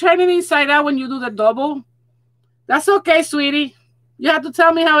 If you turn it inside out when you do the double, that's okay, sweetie. You have to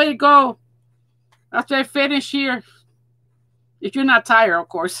tell me how it go after I finish here. If you're not tired, of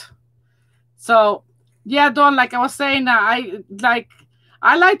course. So yeah, Dawn, like I was saying, I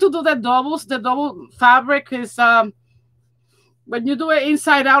like to do the doubles. The double fabric is when you do it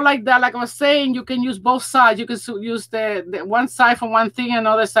inside out like that, like I was saying, you can use both sides. You can use the one side for one thing and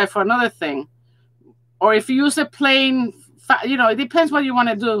another side for another thing. Or if you use a plain, it depends what you want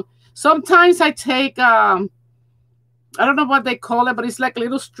to do. Sometimes I take, I don't know what they call it, but it's like a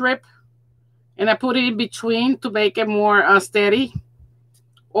little strip, and I put it in between to make it more steady.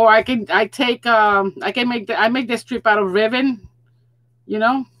 Or I make the strip out of ribbon,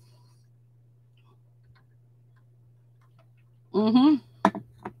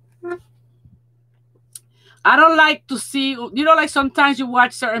 I don't like to see, like sometimes you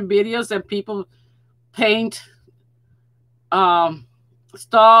watch certain videos and people paint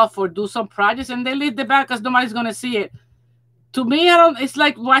stuff or do some projects and they leave the back because nobody's gonna see it. To me, it's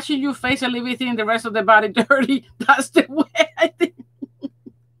like watching your face and leave everything the rest of the body dirty. That's the way I think.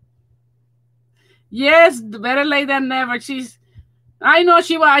 Yes, better late than never. I know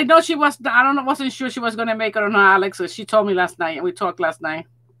she was. I don't know. Wasn't sure she was gonna make it or not, Alex. So she told me last night, and we talked last night.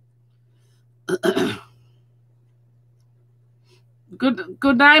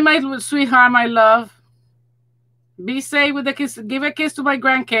 Good night, my sweetheart, my love. Be safe with the kiss. Give a kiss to my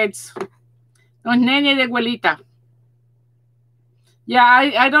grandkids. Los nenes de abuelita. Yeah, I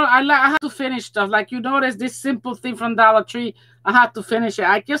have to finish stuff. Like you notice this simple thing from Dollar Tree, I have to finish it.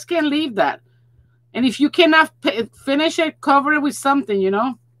 I just can't leave that. And if you cannot finish it, cover it with something,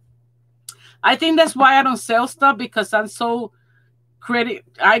 I think that's why I don't sell stuff, because I'm so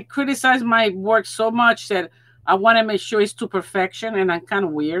I criticize my work so much that I want to make sure it's to perfection, and I'm kind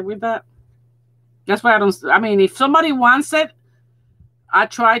of weird with that. That's why if somebody wants it, I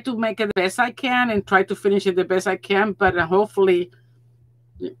try to make it the best I can and try to finish it the best I can, but hopefully,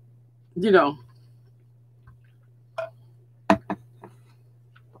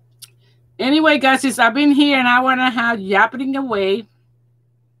 Anyway, guys, since I've been here an hour and a half yapping away,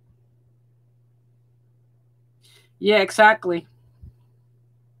 Yeah, exactly.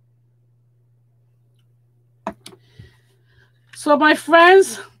 So, my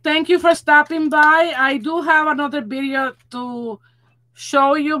friends, thank you for stopping by. I do have another video to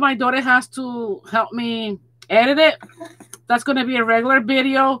show you. My daughter has to help me edit it. That's going to be a regular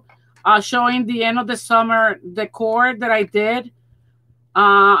video showing the end of the summer decor that I did.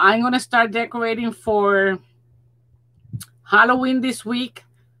 I'm going to start decorating for Halloween this week.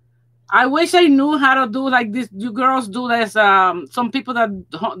 I wish I knew how to do like this. You girls do this. Some people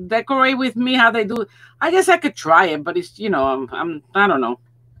that decorate with me, how they do. I guess I could try it, but it's I don't know.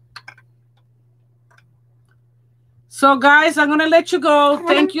 So guys, I'm gonna let you go.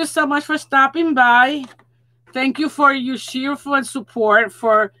 Thank you so much for stopping by. Thank you for your cheerful and support,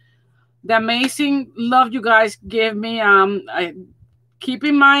 for the amazing love you guys give me. Keep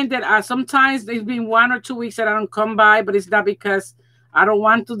in mind that sometimes there's been 1 or 2 weeks that I don't come by, but it's not because I don't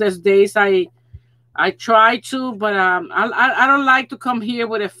want to. There's days I try to, but I don't like to come here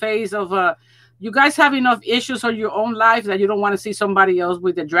with a face of you guys have enough issues on your own life that you don't want to see somebody else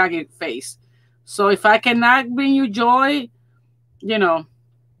with a dragging face. So if I cannot bring you joy,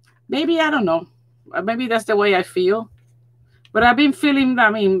 maybe I don't know. Maybe that's the way I feel. But I've been feeling,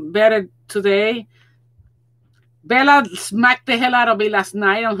 better today. Bella smacked the hell out of me last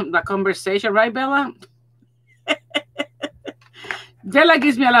night on the conversation, right, Bella? Bella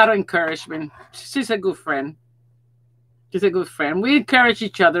gives me a lot of encouragement. She's a good friend. She's a good friend. We encourage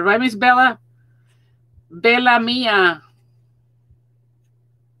each other, right, Miss Bella? Bella mia.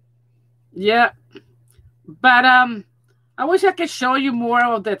 Yeah. But I wish I could show you more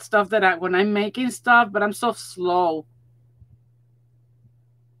of that stuff when I'm making stuff, but I'm so slow.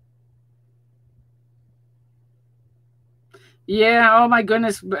 Yeah, oh my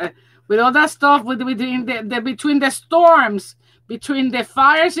goodness. With all that stuff between the storms, between the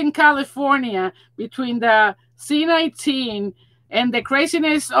fires in California, between the C-19 and the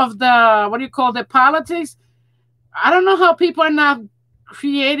craziness of the politics, I don't know how people are not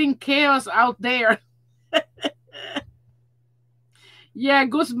creating chaos out there. Yeah,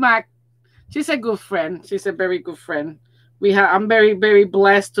 Guzmac. She's a good friend. She's a very good friend. I'm very, very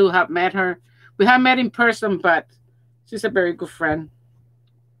blessed to have met her. We haven't met in person, but she's a very good friend.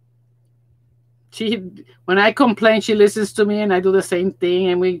 When I complain, she listens to me, and I do the same thing,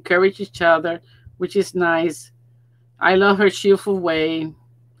 and we encourage each other, which is nice. I love her cheerful way.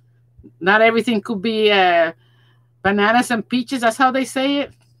 Not everything could be bananas and peaches. That's how they say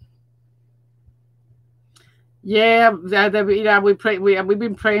it. Yeah, we pray. We've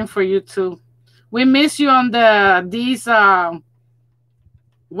been praying for you too. We miss you on these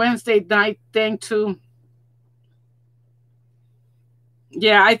Wednesday night thing too.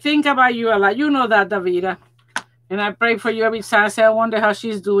 Yeah, I think about you a lot. You know that, Davida. And I pray for you every time. I say, I wonder how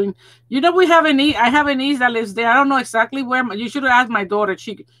she's doing. We have a niece. I have a niece that lives there. I don't know exactly where. You should have asked my daughter.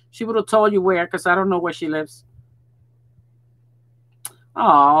 She would have told you where, because I don't know where she lives.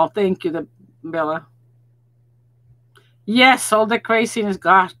 Oh, thank you, Bella. Yes, all the craziness.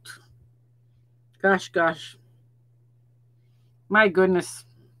 Gosh. My goodness.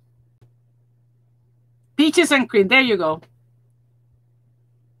 Peaches and cream. There you go.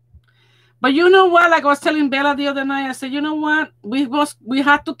 But you know what? Like I was telling Bella the other night, I said, you know what? We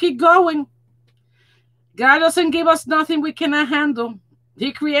have to keep going. God doesn't give us nothing we cannot handle.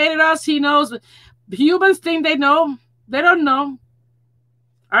 He created us. He knows. Humans think they know. They don't know.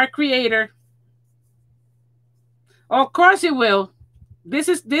 Our Creator. Of course He will. This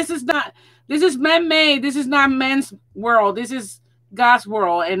is man-made. This is not man's world. This is God's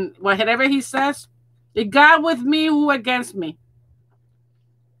world. And whatever He says, if God with me, who against me?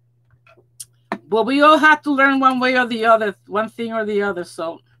 But we all have to learn one way or the other, one thing or the other.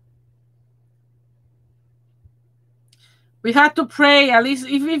 So we have to pray, at least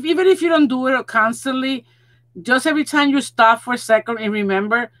even if you don't do it constantly, just every time you stop for a second and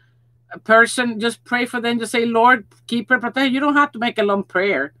remember a person, just pray for them. Just say, Lord, keep her protected. You don't have to make a long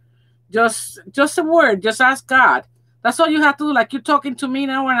prayer. Just a word. Just ask God. That's all you have to do. Like you're talking to me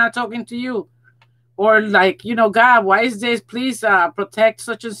now, we're not talking to you. Or like, God, why is this? Please protect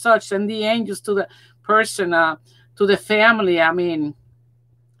such and such. Send the angels to the person, to the family. I mean,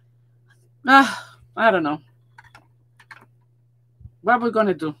 I don't know. What are we going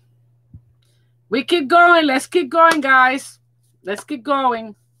to do? We keep going. Let's keep going, guys. Let's keep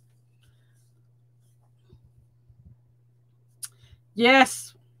going.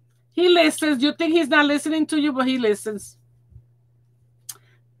 Yes. He listens. You think he's not listening to you, but he listens.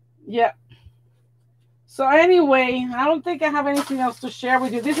 Yeah. So anyway, I don't think I have anything else to share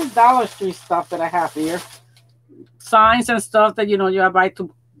with you. This is Dollar Tree stuff that I have here. Signs and stuff that, you buy to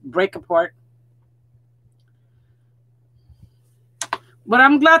break apart. But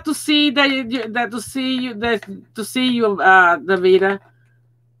I'm glad to see that to see you, Davida,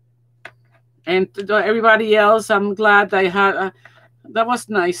 and to everybody else. I'm glad I had. That was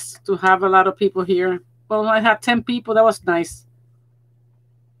nice to have a lot of people here. Well, I had 10 people. That was nice.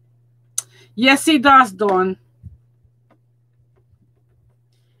 Yes, he does, Dawn.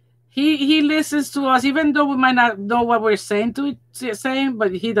 He listens to us, even though we might not know what we're saying,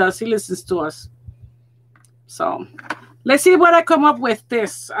 but he does. He listens to us. So let's see what I come up with.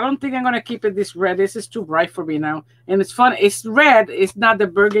 This, I don't think I'm gonna keep it this red. This is too bright for me now, and it's fun. It's red. It's not the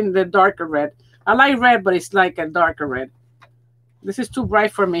burgundy, the darker red. I like red, but it's like a darker red. This is too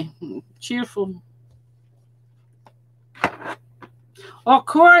bright for me. Cheerful. Of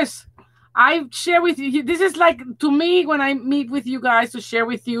course, I share with you. This is like, to me, when I meet with you guys to share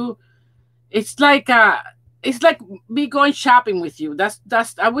with you, it's like me going shopping with you. That's.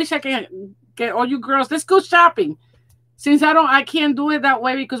 I wish I can get all you girls. Let's go shopping. Since I can't do it that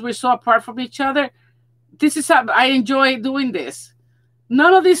way because we're so apart from each other. This is how I enjoy doing this.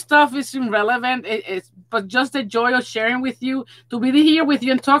 None of this stuff is irrelevant. But just the joy of sharing with you, to be here with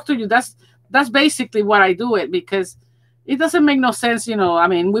you and talk to you. That's basically what I do it, because it doesn't make no sense, you know. I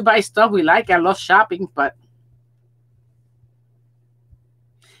mean, we buy stuff we like. I love shopping, but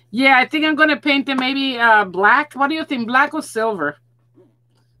yeah, I think I'm gonna paint it maybe black. What do you think, black or silver?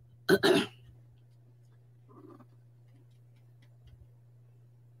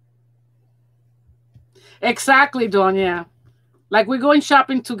 Exactly, Dawn. Yeah, like we're going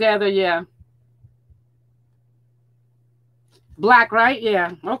shopping together. Yeah, black, right?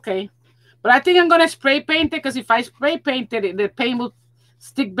 Yeah, okay. But I think I'm gonna spray paint it, because if I spray paint it, the paint will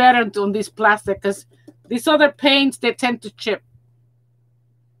stick better on this plastic, because these other paints, they tend to chip.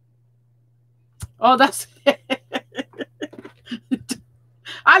 Oh, that's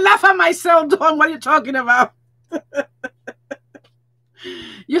I laugh at myself, Dawn. What are you talking about?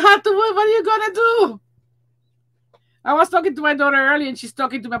 You have to, what are you gonna do? I was talking to my daughter earlier, and she's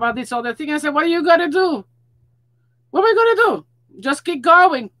talking to me about this other thing. I said, what are you gonna do? What are we gonna do? Just keep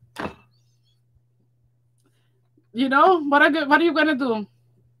going. You know, what are you gonna do?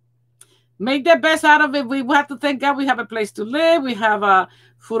 Make the best out of it. We have to thank God we have a place to live. We have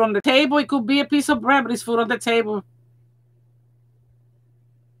food on the table. It could be a piece of bread, but it's food on the table.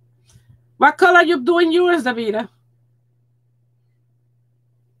 What color are you doing yours, Davida?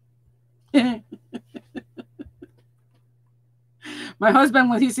 My husband,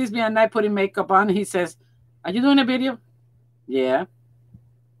 when he sees me at night putting makeup on, he says, are you doing a video? Yeah.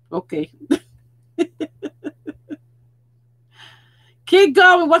 Okay. Keep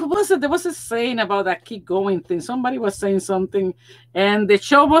going. What was it? There was a saying about that keep going thing. Somebody was saying something, and the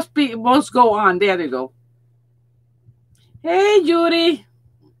show must go on. There they go. Hey, Judy.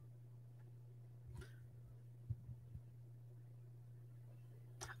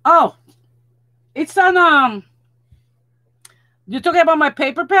 Oh, it's on. You talking about my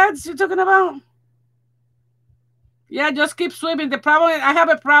paper pads? You talking about? Yeah, just keep swimming. The problem, I have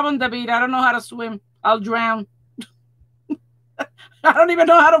a problem, David. I don't know how to swim. I'll drown. I don't even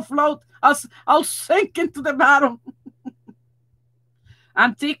know how to float. I'll sink into the bottom.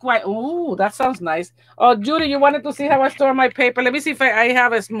 Antique white. Oh, that sounds nice. Oh, Judy, you wanted to see how I store my paper. Let me see if I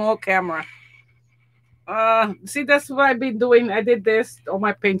have a small camera. See, that's what I've been doing. I did this. All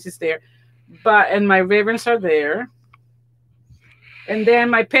my paints is there. And my ribbons are there. And then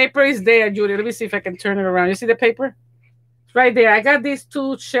my paper is there, Judy. Let me see if I can turn it around. You see the paper? It's right there. I got these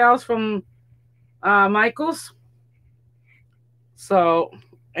 2 shells from Michael's. So,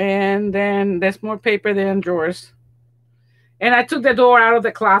 and then there's more paper there in drawers. And I took the door out of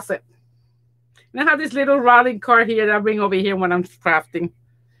the closet. And I have this little rolling cart here that I bring over here when I'm crafting.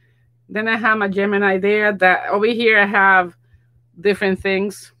 Then I have my Gemini there. That over here I have different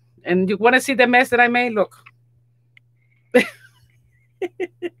things. And you want to see the mess that I made? Look.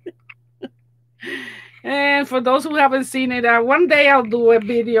 And for those who haven't seen it, one day I'll do a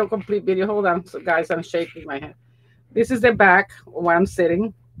video, complete video. Hold on, so guys, I'm shaking my head. This is the back where I'm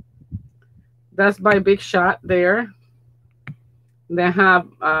sitting. That's my big shot there. They have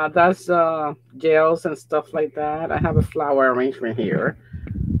that's gels and stuff like that. I have a flower arrangement here.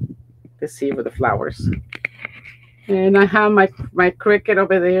 Let's see with the flowers. And I have my cricket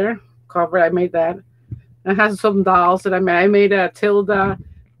over there cover. I made that. I have some dolls that I made. I made a Tilda.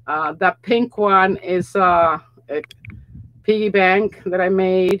 That pink one is a piggy bank that I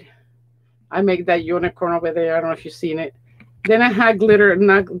made. I make that unicorn over there. I don't know if you've seen it. Then I had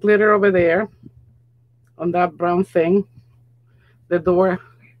glitter over there on that brown thing. The door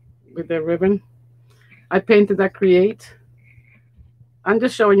with the ribbon. I painted that create. I'm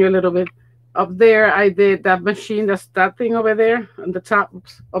just showing you a little bit. Up there, I did that machine. That's that thing over there on the top.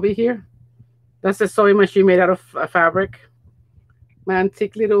 Oops, over here. That's a sewing machine made out of fabric. My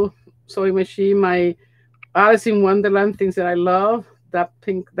antique little sewing machine. My Alice in Wonderland things that I love. That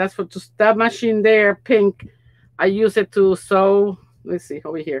pink. That's for just that machine there. Pink. I use it to sew. Let's see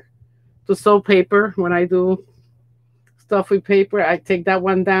over here. To sew paper when I do stuff with paper. I take that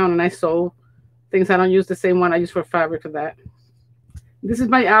one down and I sew things. I don't use the same one I use for fabric for that. This is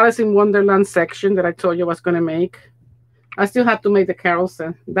my Alice in Wonderland section that I told you I was going to make. I still have to make the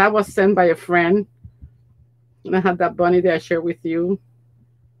carousel. That was sent by a friend. And I had that bunny that I shared with you.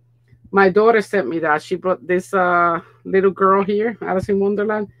 My daughter sent me that. She brought this little girl here, Alice in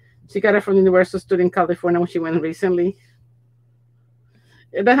Wonderland. She got it from Universal Studio in California when she went recently.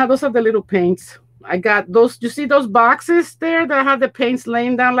 And those are the little paints. I got those. You see those boxes there that have the paints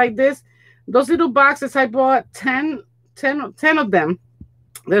laying down like this? Those little boxes, I bought 10 of them.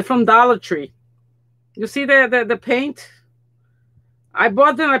 They're from Dollar Tree. You see the paint? I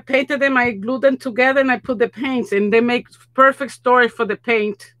bought them, I painted them, I glued them together, and I put the paints, and they make perfect storage for the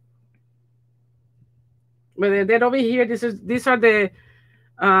paint. But then over here, these are the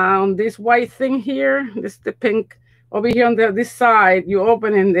this white thing here. This is the pink. Over here on this side, you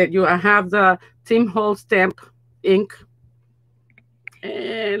open and you have the Tim Holtz stamp ink.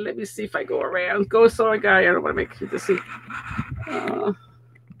 And let me see if I go around. Go, sorry, guy. I don't want to make you to see.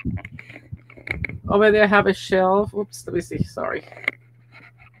 Over there, I have a shelf. Oops, let me see. Sorry.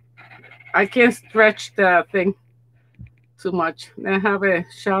 I can't stretch the thing too much. Then I have a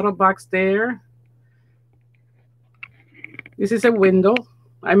shadow box there. This is a window.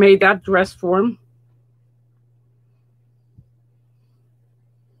 I made that dress form.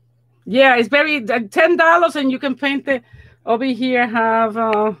 Yeah, it's very $10 and you can paint it. Over here,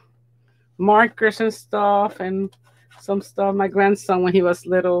 have markers and stuff and some stuff. My grandson when he was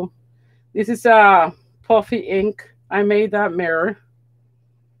little. This is a puffy ink. I made that mirror.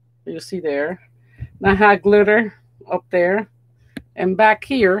 You see there. And I had glitter up there. And back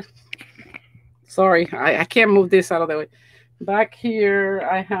here, sorry, I can't move this out of the way. Back here,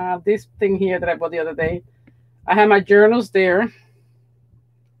 I have this thing here that I bought the other day. I have my journals there in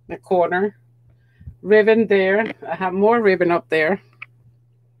the corner. Ribbon there. I have more ribbon up there.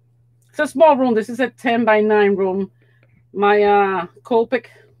 It's a small room. This is a 10 by 9 room. My Copic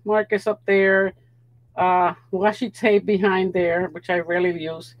markers up there. Washi tape behind there, which I rarely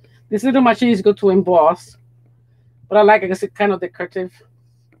use. This little machine is good to emboss. But I like it because it's kind of decorative.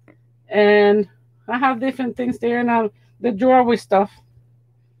 And I have different things there. Now the drawer with stuff.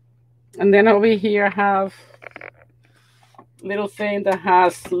 And then over here I have a little thing that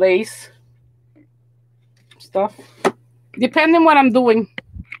has lace stuff. Depending what I'm doing.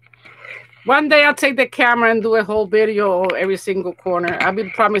 One day I'll take the camera and do a whole video of every single corner. I've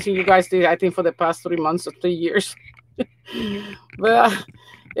been promising you guys this, I think, for the past 3 months or 3 years. But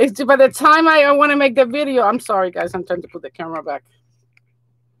it's by the time I want to make the video. I'm sorry, guys. I'm trying to put the camera back.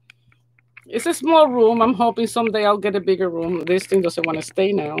 It's a small room. I'm hoping someday I'll get a bigger room. This thing doesn't want to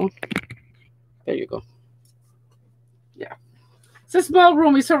stay now. There you go. Yeah. It's a small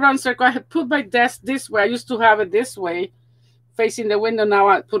room. It's a round circle. I put my desk this way. I used to have it this way, facing the window. Now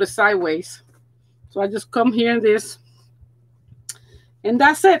I put it sideways. So I just come here in this. And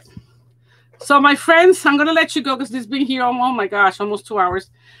that's it. So my friends, I'm going to let you go because this has been here, oh my gosh, almost 2 hours.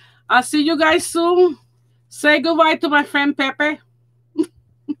 I'll see you guys soon. Say goodbye to my friend Pepe.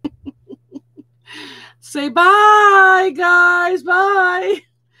 Say bye, guys. Bye.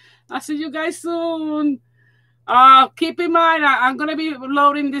 I'll see you guys soon. Keep in mind, I'm going to be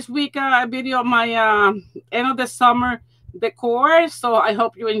loading this week a video of my end of the summer decor. So I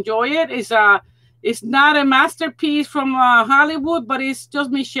hope you enjoy it. It's not a masterpiece from Hollywood, but it's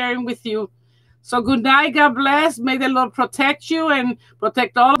just me sharing with you. So good night. God bless. May the Lord protect you and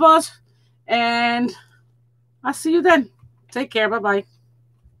protect all of us. And I'll see you then. Take care. Bye-bye.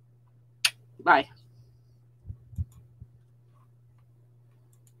 Bye.